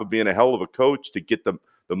on top of being a hell of a coach to get the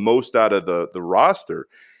most out of the roster,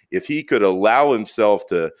 if he could allow himself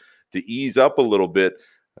to ease up a little bit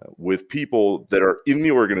with people that are in the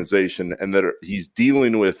organization and that he's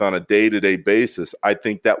dealing with on a day-to-day basis, I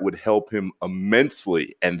think that would help him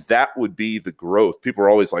immensely. And that would be the growth. People are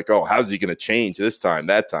always like, oh, how's he going to change this time,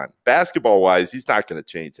 that time? Basketball-wise, he's not going to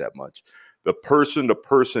change that much. The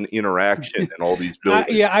person-to-person interaction in all these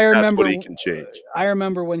buildings, I remember, that's what he can change. I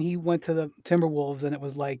remember when he went to the Timberwolves and it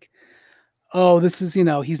was like, oh, this is,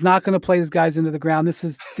 he's not going to play his guys into the ground. This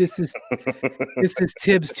is Tibbs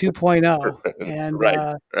 2.0. And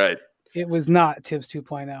right. It was not Tibbs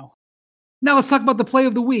 2.0. Now let's talk about the play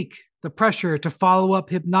of the week. The pressure to follow up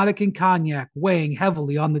Hypnotic and Cognac weighing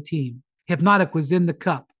heavily on the team. Hypnotic was in the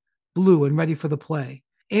cup, blue and ready for the play.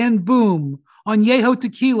 And boom, Añejo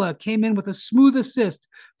Tequila came in with a smooth assist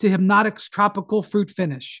to Hypnotic's tropical fruit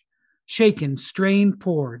finish. Shaken, strained,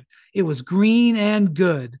 poured. It was green and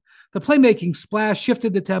good. The playmaking splash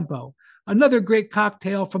shifted the tempo. Another great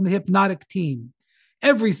cocktail from the Hypnotic team.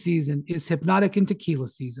 Every season is Hypnotic and Tequila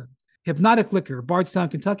season. Hypnotic Liquor, Bardstown,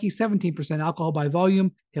 Kentucky, 17% alcohol by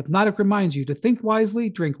volume. Hypnotic reminds you to think wisely,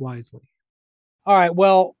 drink wisely. All right,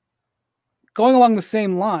 well, going along the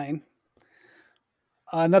same line,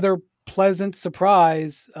 another pleasant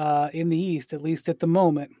surprise in the East, at least at the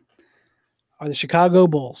moment, are the Chicago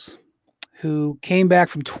Bulls, who came back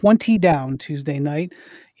from 20 down Tuesday night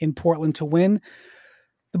in Portland to win.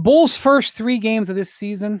 The Bulls' first 3 games of this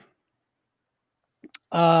season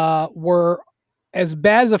were as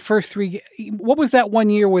bad as the first 3. What was that one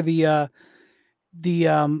year where the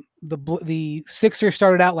Sixers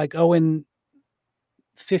started out like 0-15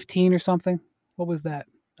 or something? What was that?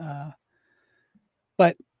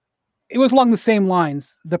 But it was along the same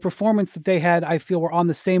lines. The performance that they had, I feel, were on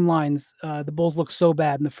the same lines. The Bulls looked so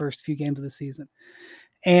bad in the first few games of the season.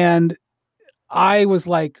 And I was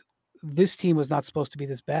like, this team was not supposed to be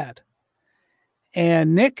this bad.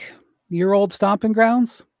 And Nick, your old stomping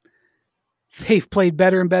grounds, they've played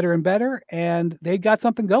better and better and better, and they got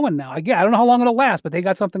something going now. Again, I don't know how long it'll last, but they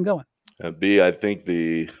got something going. B, I think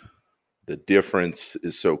the difference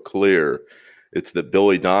is so clear. It's that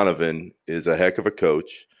Billy Donovan is a heck of a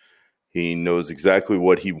coach. He knows exactly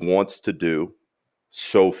what he wants to do.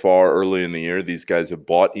 So far early in the year, these guys have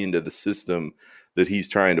bought into the system that he's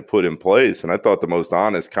trying to put in place. And I thought the most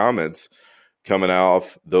honest comments coming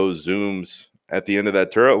off those Zooms at the end of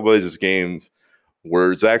that Trailblazers game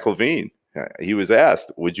were Zach LaVine. He was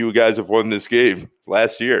asked, would you guys have won this game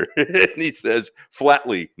last year? And he says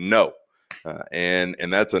flatly, no. And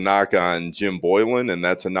that's a knock on Jim Boylan, and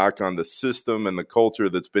that's a knock on the system and the culture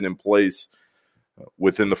that's been in place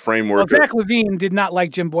within the framework. Well, Zach LaVine did not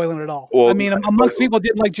like Jim Boylan at all. Well, I mean, amongst people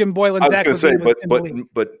didn't like Jim Boylan. I was going to say,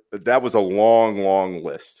 but that was a long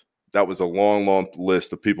list. That was a long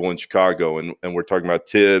list of people in Chicago, and we're talking about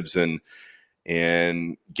Tibbs and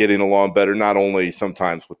getting along better, not only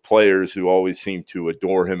sometimes with players who always seem to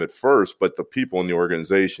adore him at first, but the people in the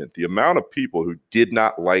organization. The amount of people who did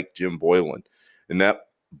not like Jim Boylan in that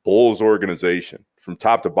Bulls organization from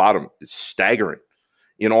top to bottom is staggering.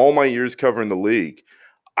 In all my years covering the league,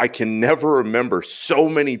 I can never remember so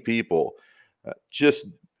many people just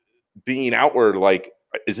being outward like,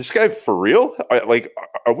 is this guy for real? Like,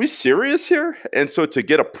 are we serious here? And so to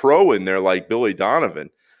get a pro in there like Billy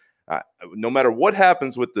Donovan, no matter what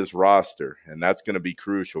happens with this roster, and that's going to be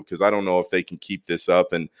crucial because I don't know if they can keep this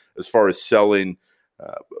up. And as far as selling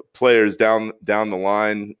players down the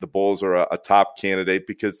line, the Bulls are a top candidate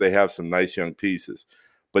because they have some nice young pieces.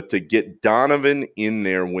 But to get Donovan in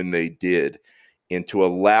there when they did, and to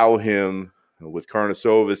allow him with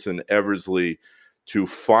Karnisovas and Eversley to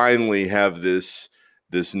finally have this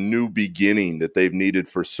new beginning that they've needed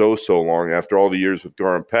for so long after all the years with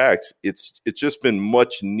Gar and Pax, it's just been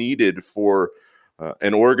much needed for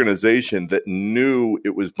an organization that knew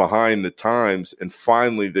it was behind the times, and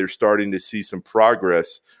finally they're starting to see some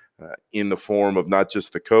progress in the form of not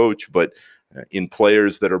just the coach, but in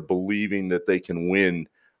players that are believing that they can win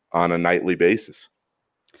on a nightly basis.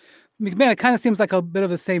 MacMahon, it kind of seems like a bit of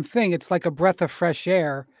the same thing. It's like a breath of fresh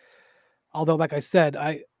air. Although, like I said,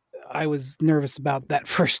 I was nervous about that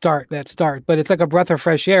start, but it's like a breath of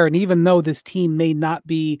fresh air. And even though this team may not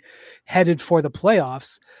be headed for the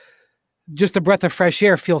playoffs, just a breath of fresh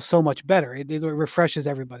air feels so much better. It refreshes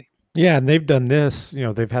everybody. Yeah, and they've done this.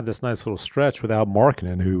 They've had this nice little stretch without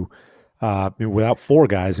Markkanen, who without four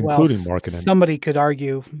guys, including Markkanen. Somebody could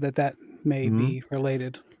argue that may be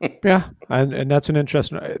related. Yeah, and that's an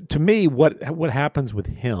interesting. To me, what happens with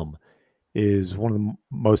him is one of the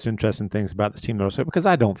most interesting things about this team, because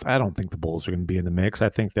I don't think the Bulls are going to be in the mix. I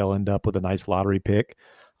think they'll end up with a nice lottery pick.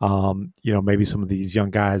 Maybe some of these young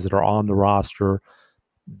guys that are on the roster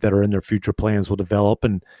that are in their future plans will develop.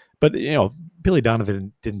 But Billy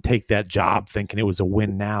Donovan didn't take that job thinking it was a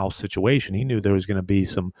win now situation. He knew there was going to be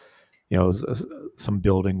some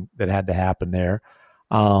building that had to happen there.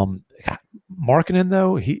 Markkanen,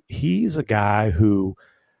 though, he's a guy who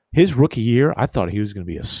his rookie year, I thought he was going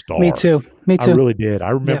to be a star. Me too. I really did. I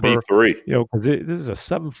remember, me three. Because this is a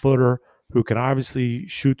 7-footer who can obviously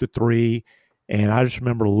shoot the three. And I just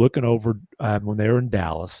remember looking over when they were in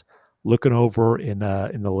Dallas, looking over in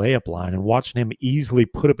the layup line and watching him easily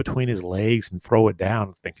put it between his legs and throw it down,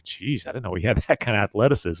 and thinking, geez, I didn't know he had that kind of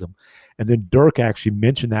athleticism. And then Dirk actually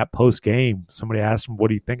mentioned that post game. Somebody asked him, what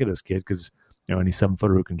do you think of this kid? Because any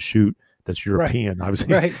 7-footer who can shoot that's European, right.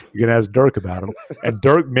 Obviously, right. You're going to ask Dirk about him. And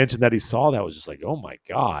Dirk mentioned that he saw that, was just like, oh my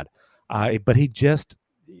God. But he just,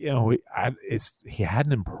 he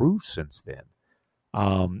hadn't improved since then.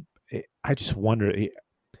 I just wonder,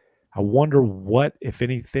 I wonder what, if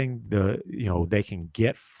anything, they can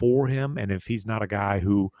get for him, and if he's not a guy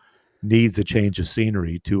who needs a change of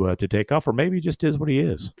scenery to take off, or maybe he just is what he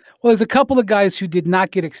is. Well, there's a couple of guys who did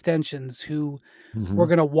not get extensions who we're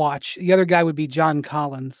going to watch. The other guy would be John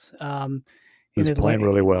Collins. Who's playing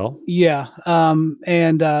really well. Yeah.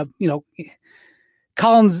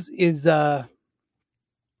 Collins is a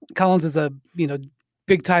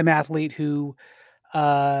big time athlete who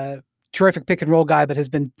terrific pick and roll guy, but has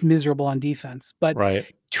been miserable on defense. But right.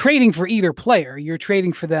 Trading for either player, you're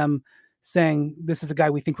trading for them saying, this is a guy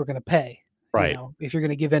we think we're going to pay, right? If you're going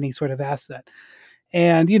to give any sort of asset.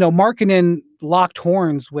 And, Markkanen locked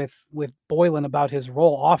horns with Boylan about his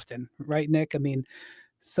role often, right, Nick? I mean,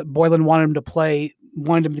 Boylan wanted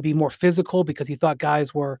him to be more physical because he thought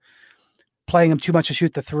guys were playing him too much to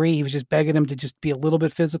shoot the three. He was just begging him to just be a little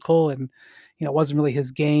bit physical, and, it wasn't really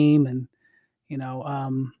his game. And,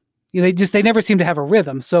 they never seem to have a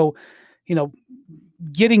rhythm. So,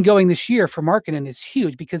 getting going this year for Markkanen is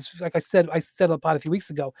huge because, like I said about a few weeks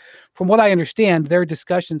ago, from what I understand, their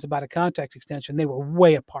discussions about a contract extension, they were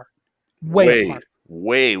way apart. Way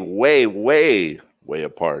way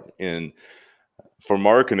apart. And for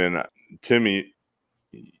Markkanen, Timmy,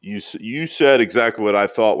 you said exactly what I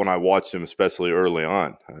thought when I watched him, especially early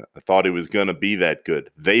on. I thought he was going to be that good.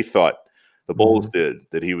 They thought, the Bulls did,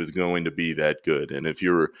 that he was going to be that good. And if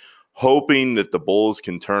you're hoping that the Bulls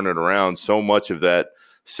can turn it around, so much of that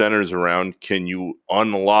centers around, can you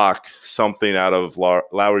unlock something out of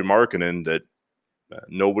Lauri Markkanen that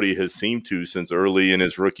nobody has seemed to since early in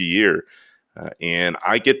his rookie year? And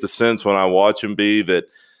I get the sense when I watch him that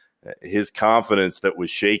his confidence that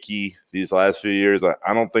was shaky these last few years,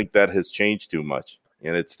 I don't think that has changed too much.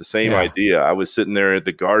 And it's the same idea. I was sitting there at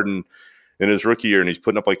the Garden in his rookie year, and he's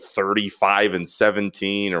putting up like 35 and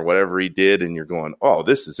 17 or whatever he did, and you're going, oh,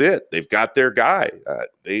 this is it. They've got their guy.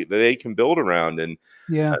 They can build around. And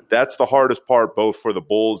that's the hardest part, both for the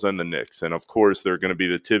Bulls and the Knicks. And, of course, there are going to be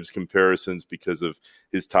the Tibbs comparisons because of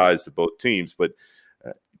his ties to both teams. But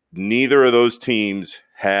neither of those teams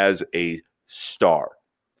has a star.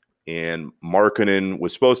 And Markkanen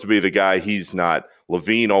was supposed to be the guy. He's not.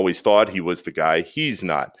 Levine always thought he was the guy. He's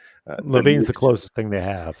not. Levine's the closest thing they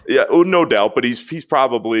have. Yeah, no doubt. But he's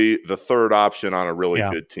probably the third option on a really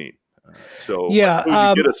good team. So you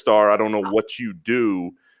get a star. I don't know what you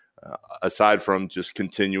do aside from just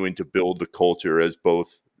continuing to build the culture as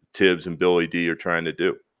both Tibbs and Billy D are trying to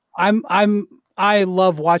do. I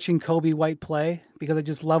love watching Kobe White play because I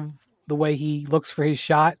just love the way he looks for his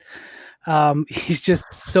shot. He's just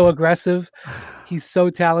so aggressive. He's so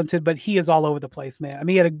talented, but he is all over the place, man. I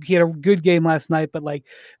mean, he had a good game last night, but like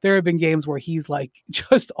there have been games where he's like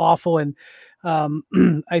just awful. And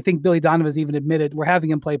I think Billy Donovan's even admitted we're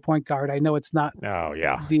having him play point guard. I know it's not. Oh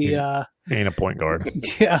yeah, he ain't a point guard.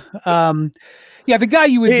 Yeah, the guy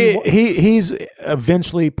you would. He's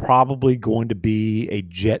eventually probably going to be a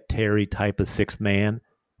Jet Terry type of sixth man.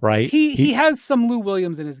 Right. He has some Lou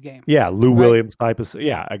Williams in his game. Yeah. Lou Williams type of,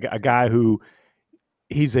 a guy who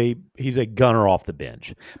he's a gunner off the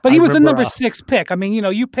bench, but he was a number 6 pick. I mean,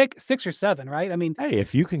 you pick 6 or 7, right? I mean, hey,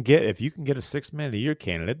 if you can get a 6th man of the year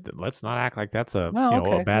candidate, let's not act like that's a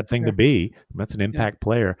bad thing to be. That's an impact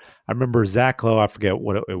player. I remember Zach Lowe. I forget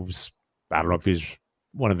what it was. I don't know if he's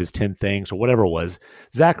one of his 10 things or whatever it was.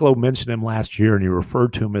 Zach Lowe mentioned him last year and he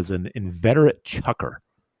referred to him as an inveterate chucker.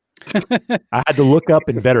 I had to look up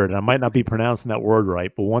inveterate. I might not be pronouncing that word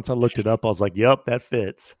right, but once I looked it up, I was like, yep, that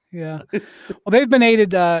fits. Yeah. Well, they've been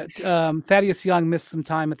aided. Thaddeus Young missed some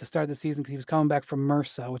time at the start of the season because he was coming back from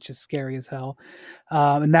MRSA, which is scary as hell.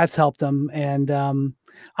 And that's helped him. And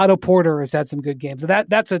Otto Porter has had some good games.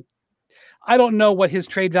 I don't know what his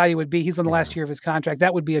trade value would be. He's on the last year of his contract.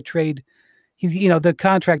 That would be a trade. He's, the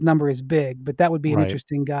contract number is big, but that would be an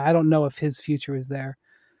interesting guy. I don't know if his future is there,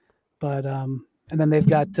 but, and then they've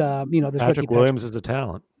got, this Patrick Williams is a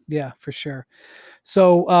talent. Yeah, for sure.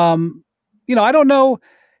 So, I don't know.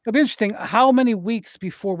 It'll be interesting how many weeks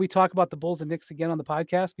before we talk about the Bulls and Knicks again on the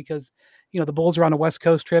podcast, because, the Bulls are on a West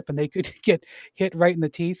Coast trip and they could get hit right in the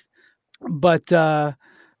teeth. But I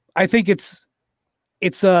think it's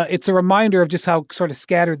a reminder of just how sort of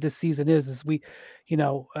scattered this season is. As we,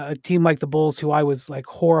 a team like the Bulls, who I was like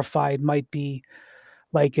horrified might be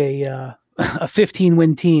like a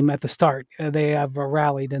 15-win team at the start. They have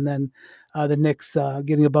rallied, and then the Knicks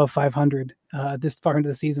getting above 500 this far into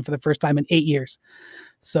the season for the first time in 8 years.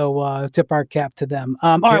 So tip our cap to them.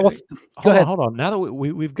 All right, well, go ahead. Hold on. Now that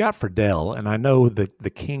we've got Friedell, and I know that the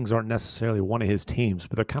Kings aren't necessarily one of his teams,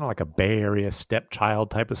 but they're kind of like a Bay Area stepchild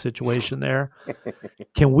type of situation there.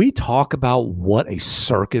 Can we talk about what a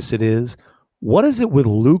circus it is? What is it with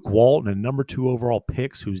Luke Walton and number 2 overall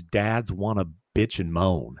picks whose dads want to bitch and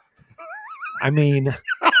moan? I mean,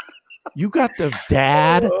 you got the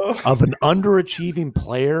dad of an underachieving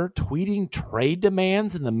player tweeting trade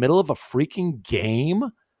demands in the middle of a freaking game.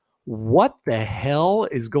 What the hell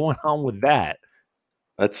is going on with that?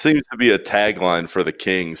 That seems to be a tagline for the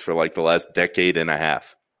Kings for like the last decade and a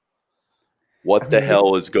half. What the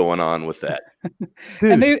hell is going on with that?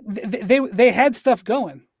 And they had stuff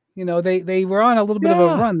going. They were on a little bit of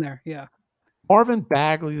a run there. Yeah. Marvin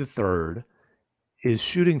Bagley III is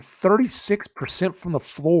shooting 36% from the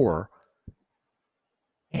floor.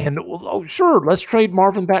 And, sure, let's trade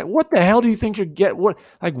Marvin Bagley. What the hell do you think you're getting? What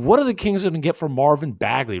are the Kings going to get from Marvin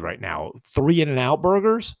Bagley right now? 3 In-N-Out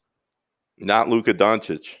burgers? Not Luka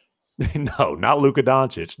Doncic. No, not Luka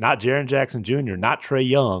Doncic. Not Jaren Jackson Jr. Not Trae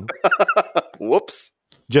Young. Whoops.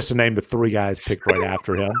 Just to name the 3 guys picked right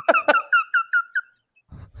after him.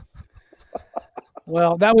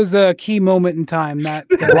 Well, that was a key moment in time. That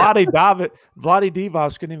Vlade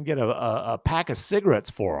Divac couldn't even get a pack of cigarettes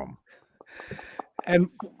for him. And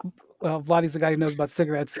Vladdy's the guy who knows about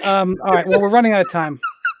cigarettes. All right, well, we're running out of time.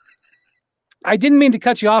 I didn't mean to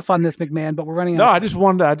cut you off on this, MacMahon, but we're running out. No, I just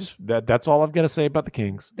wanted to, that's all I've got to say about the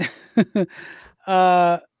Kings.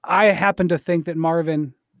 I happen to think that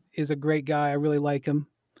Marvin is a great guy. I really like him.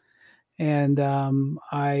 And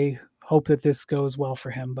I hope that this goes well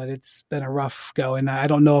for him, but it's been a rough go. And I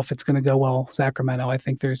don't know if it's going to go well, Sacramento. I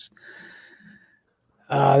think there's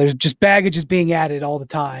just baggage is being added all the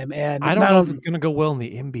time. And I don't know if it's going to go well in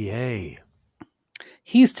the NBA.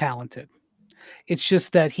 He's talented. It's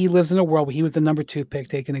just that he lives in a world where he was the number 2 pick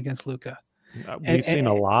taken against Luka. We've seen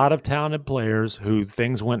a lot of talented players who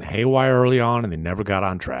things went haywire early on and they never got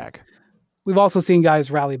on track. We've also seen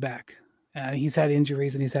guys rally back. He's had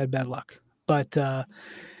injuries and he's had bad luck, but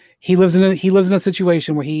he lives in a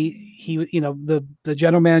situation where he the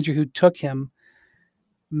general manager who took him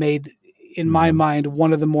made, in my mind,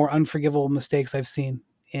 one of the more unforgivable mistakes I've seen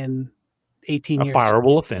in 18 years. A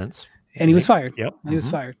fireable offense. And he was fired. Yep. He was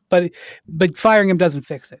fired. But firing him doesn't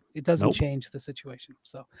fix it. It doesn't change the situation.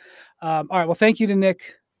 So, all right. Well, thank you to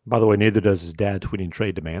Nick. By the way, neither does his dad tweeting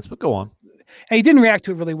trade demands, but go on. And he didn't react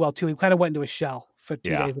to it really well, too. He kind of went into a shell for 2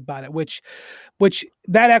 days about it, which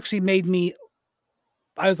that actually made me,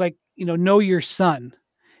 I was like, know your son.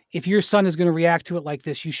 If your son is going to react to it like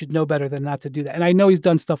this, you should know better than not to do that. And I know he's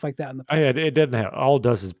done stuff like that in the past. It doesn't have, all it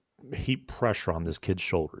does is heap pressure on this kid's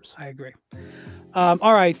shoulders. I agree.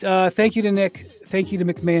 All right. Thank you to Nick. Thank you to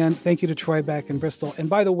MacMahon. Thank you to Troy back in Bristol. And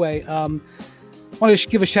by the way, I want to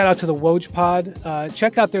give a shout out to the Woj Pod.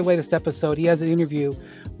 Check out their latest episode. He has an interview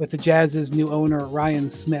with the Jazz's new owner, Ryan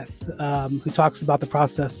Smith, who talks about the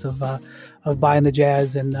process of buying the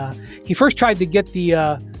Jazz. And he first tried to get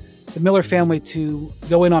the Miller family to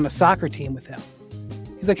go in on a soccer team with him.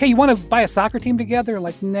 He's like, hey, you want to buy a soccer team together? I'm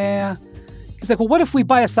like, nah. He's like, well, what if we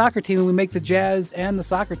buy a soccer team and we make the Jazz and the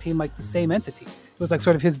soccer team like the same entity? It was like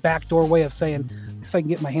sort of his backdoor way of saying, if I can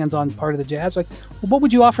get my hands on part of the Jazz, like, well, what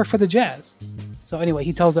would you offer for the Jazz? So anyway,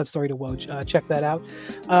 he tells that story to Woj. Check that out.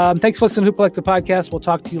 Thanks for listening to Hoop Collective Podcast. We'll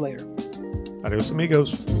talk to you later. Adios,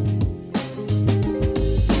 amigos.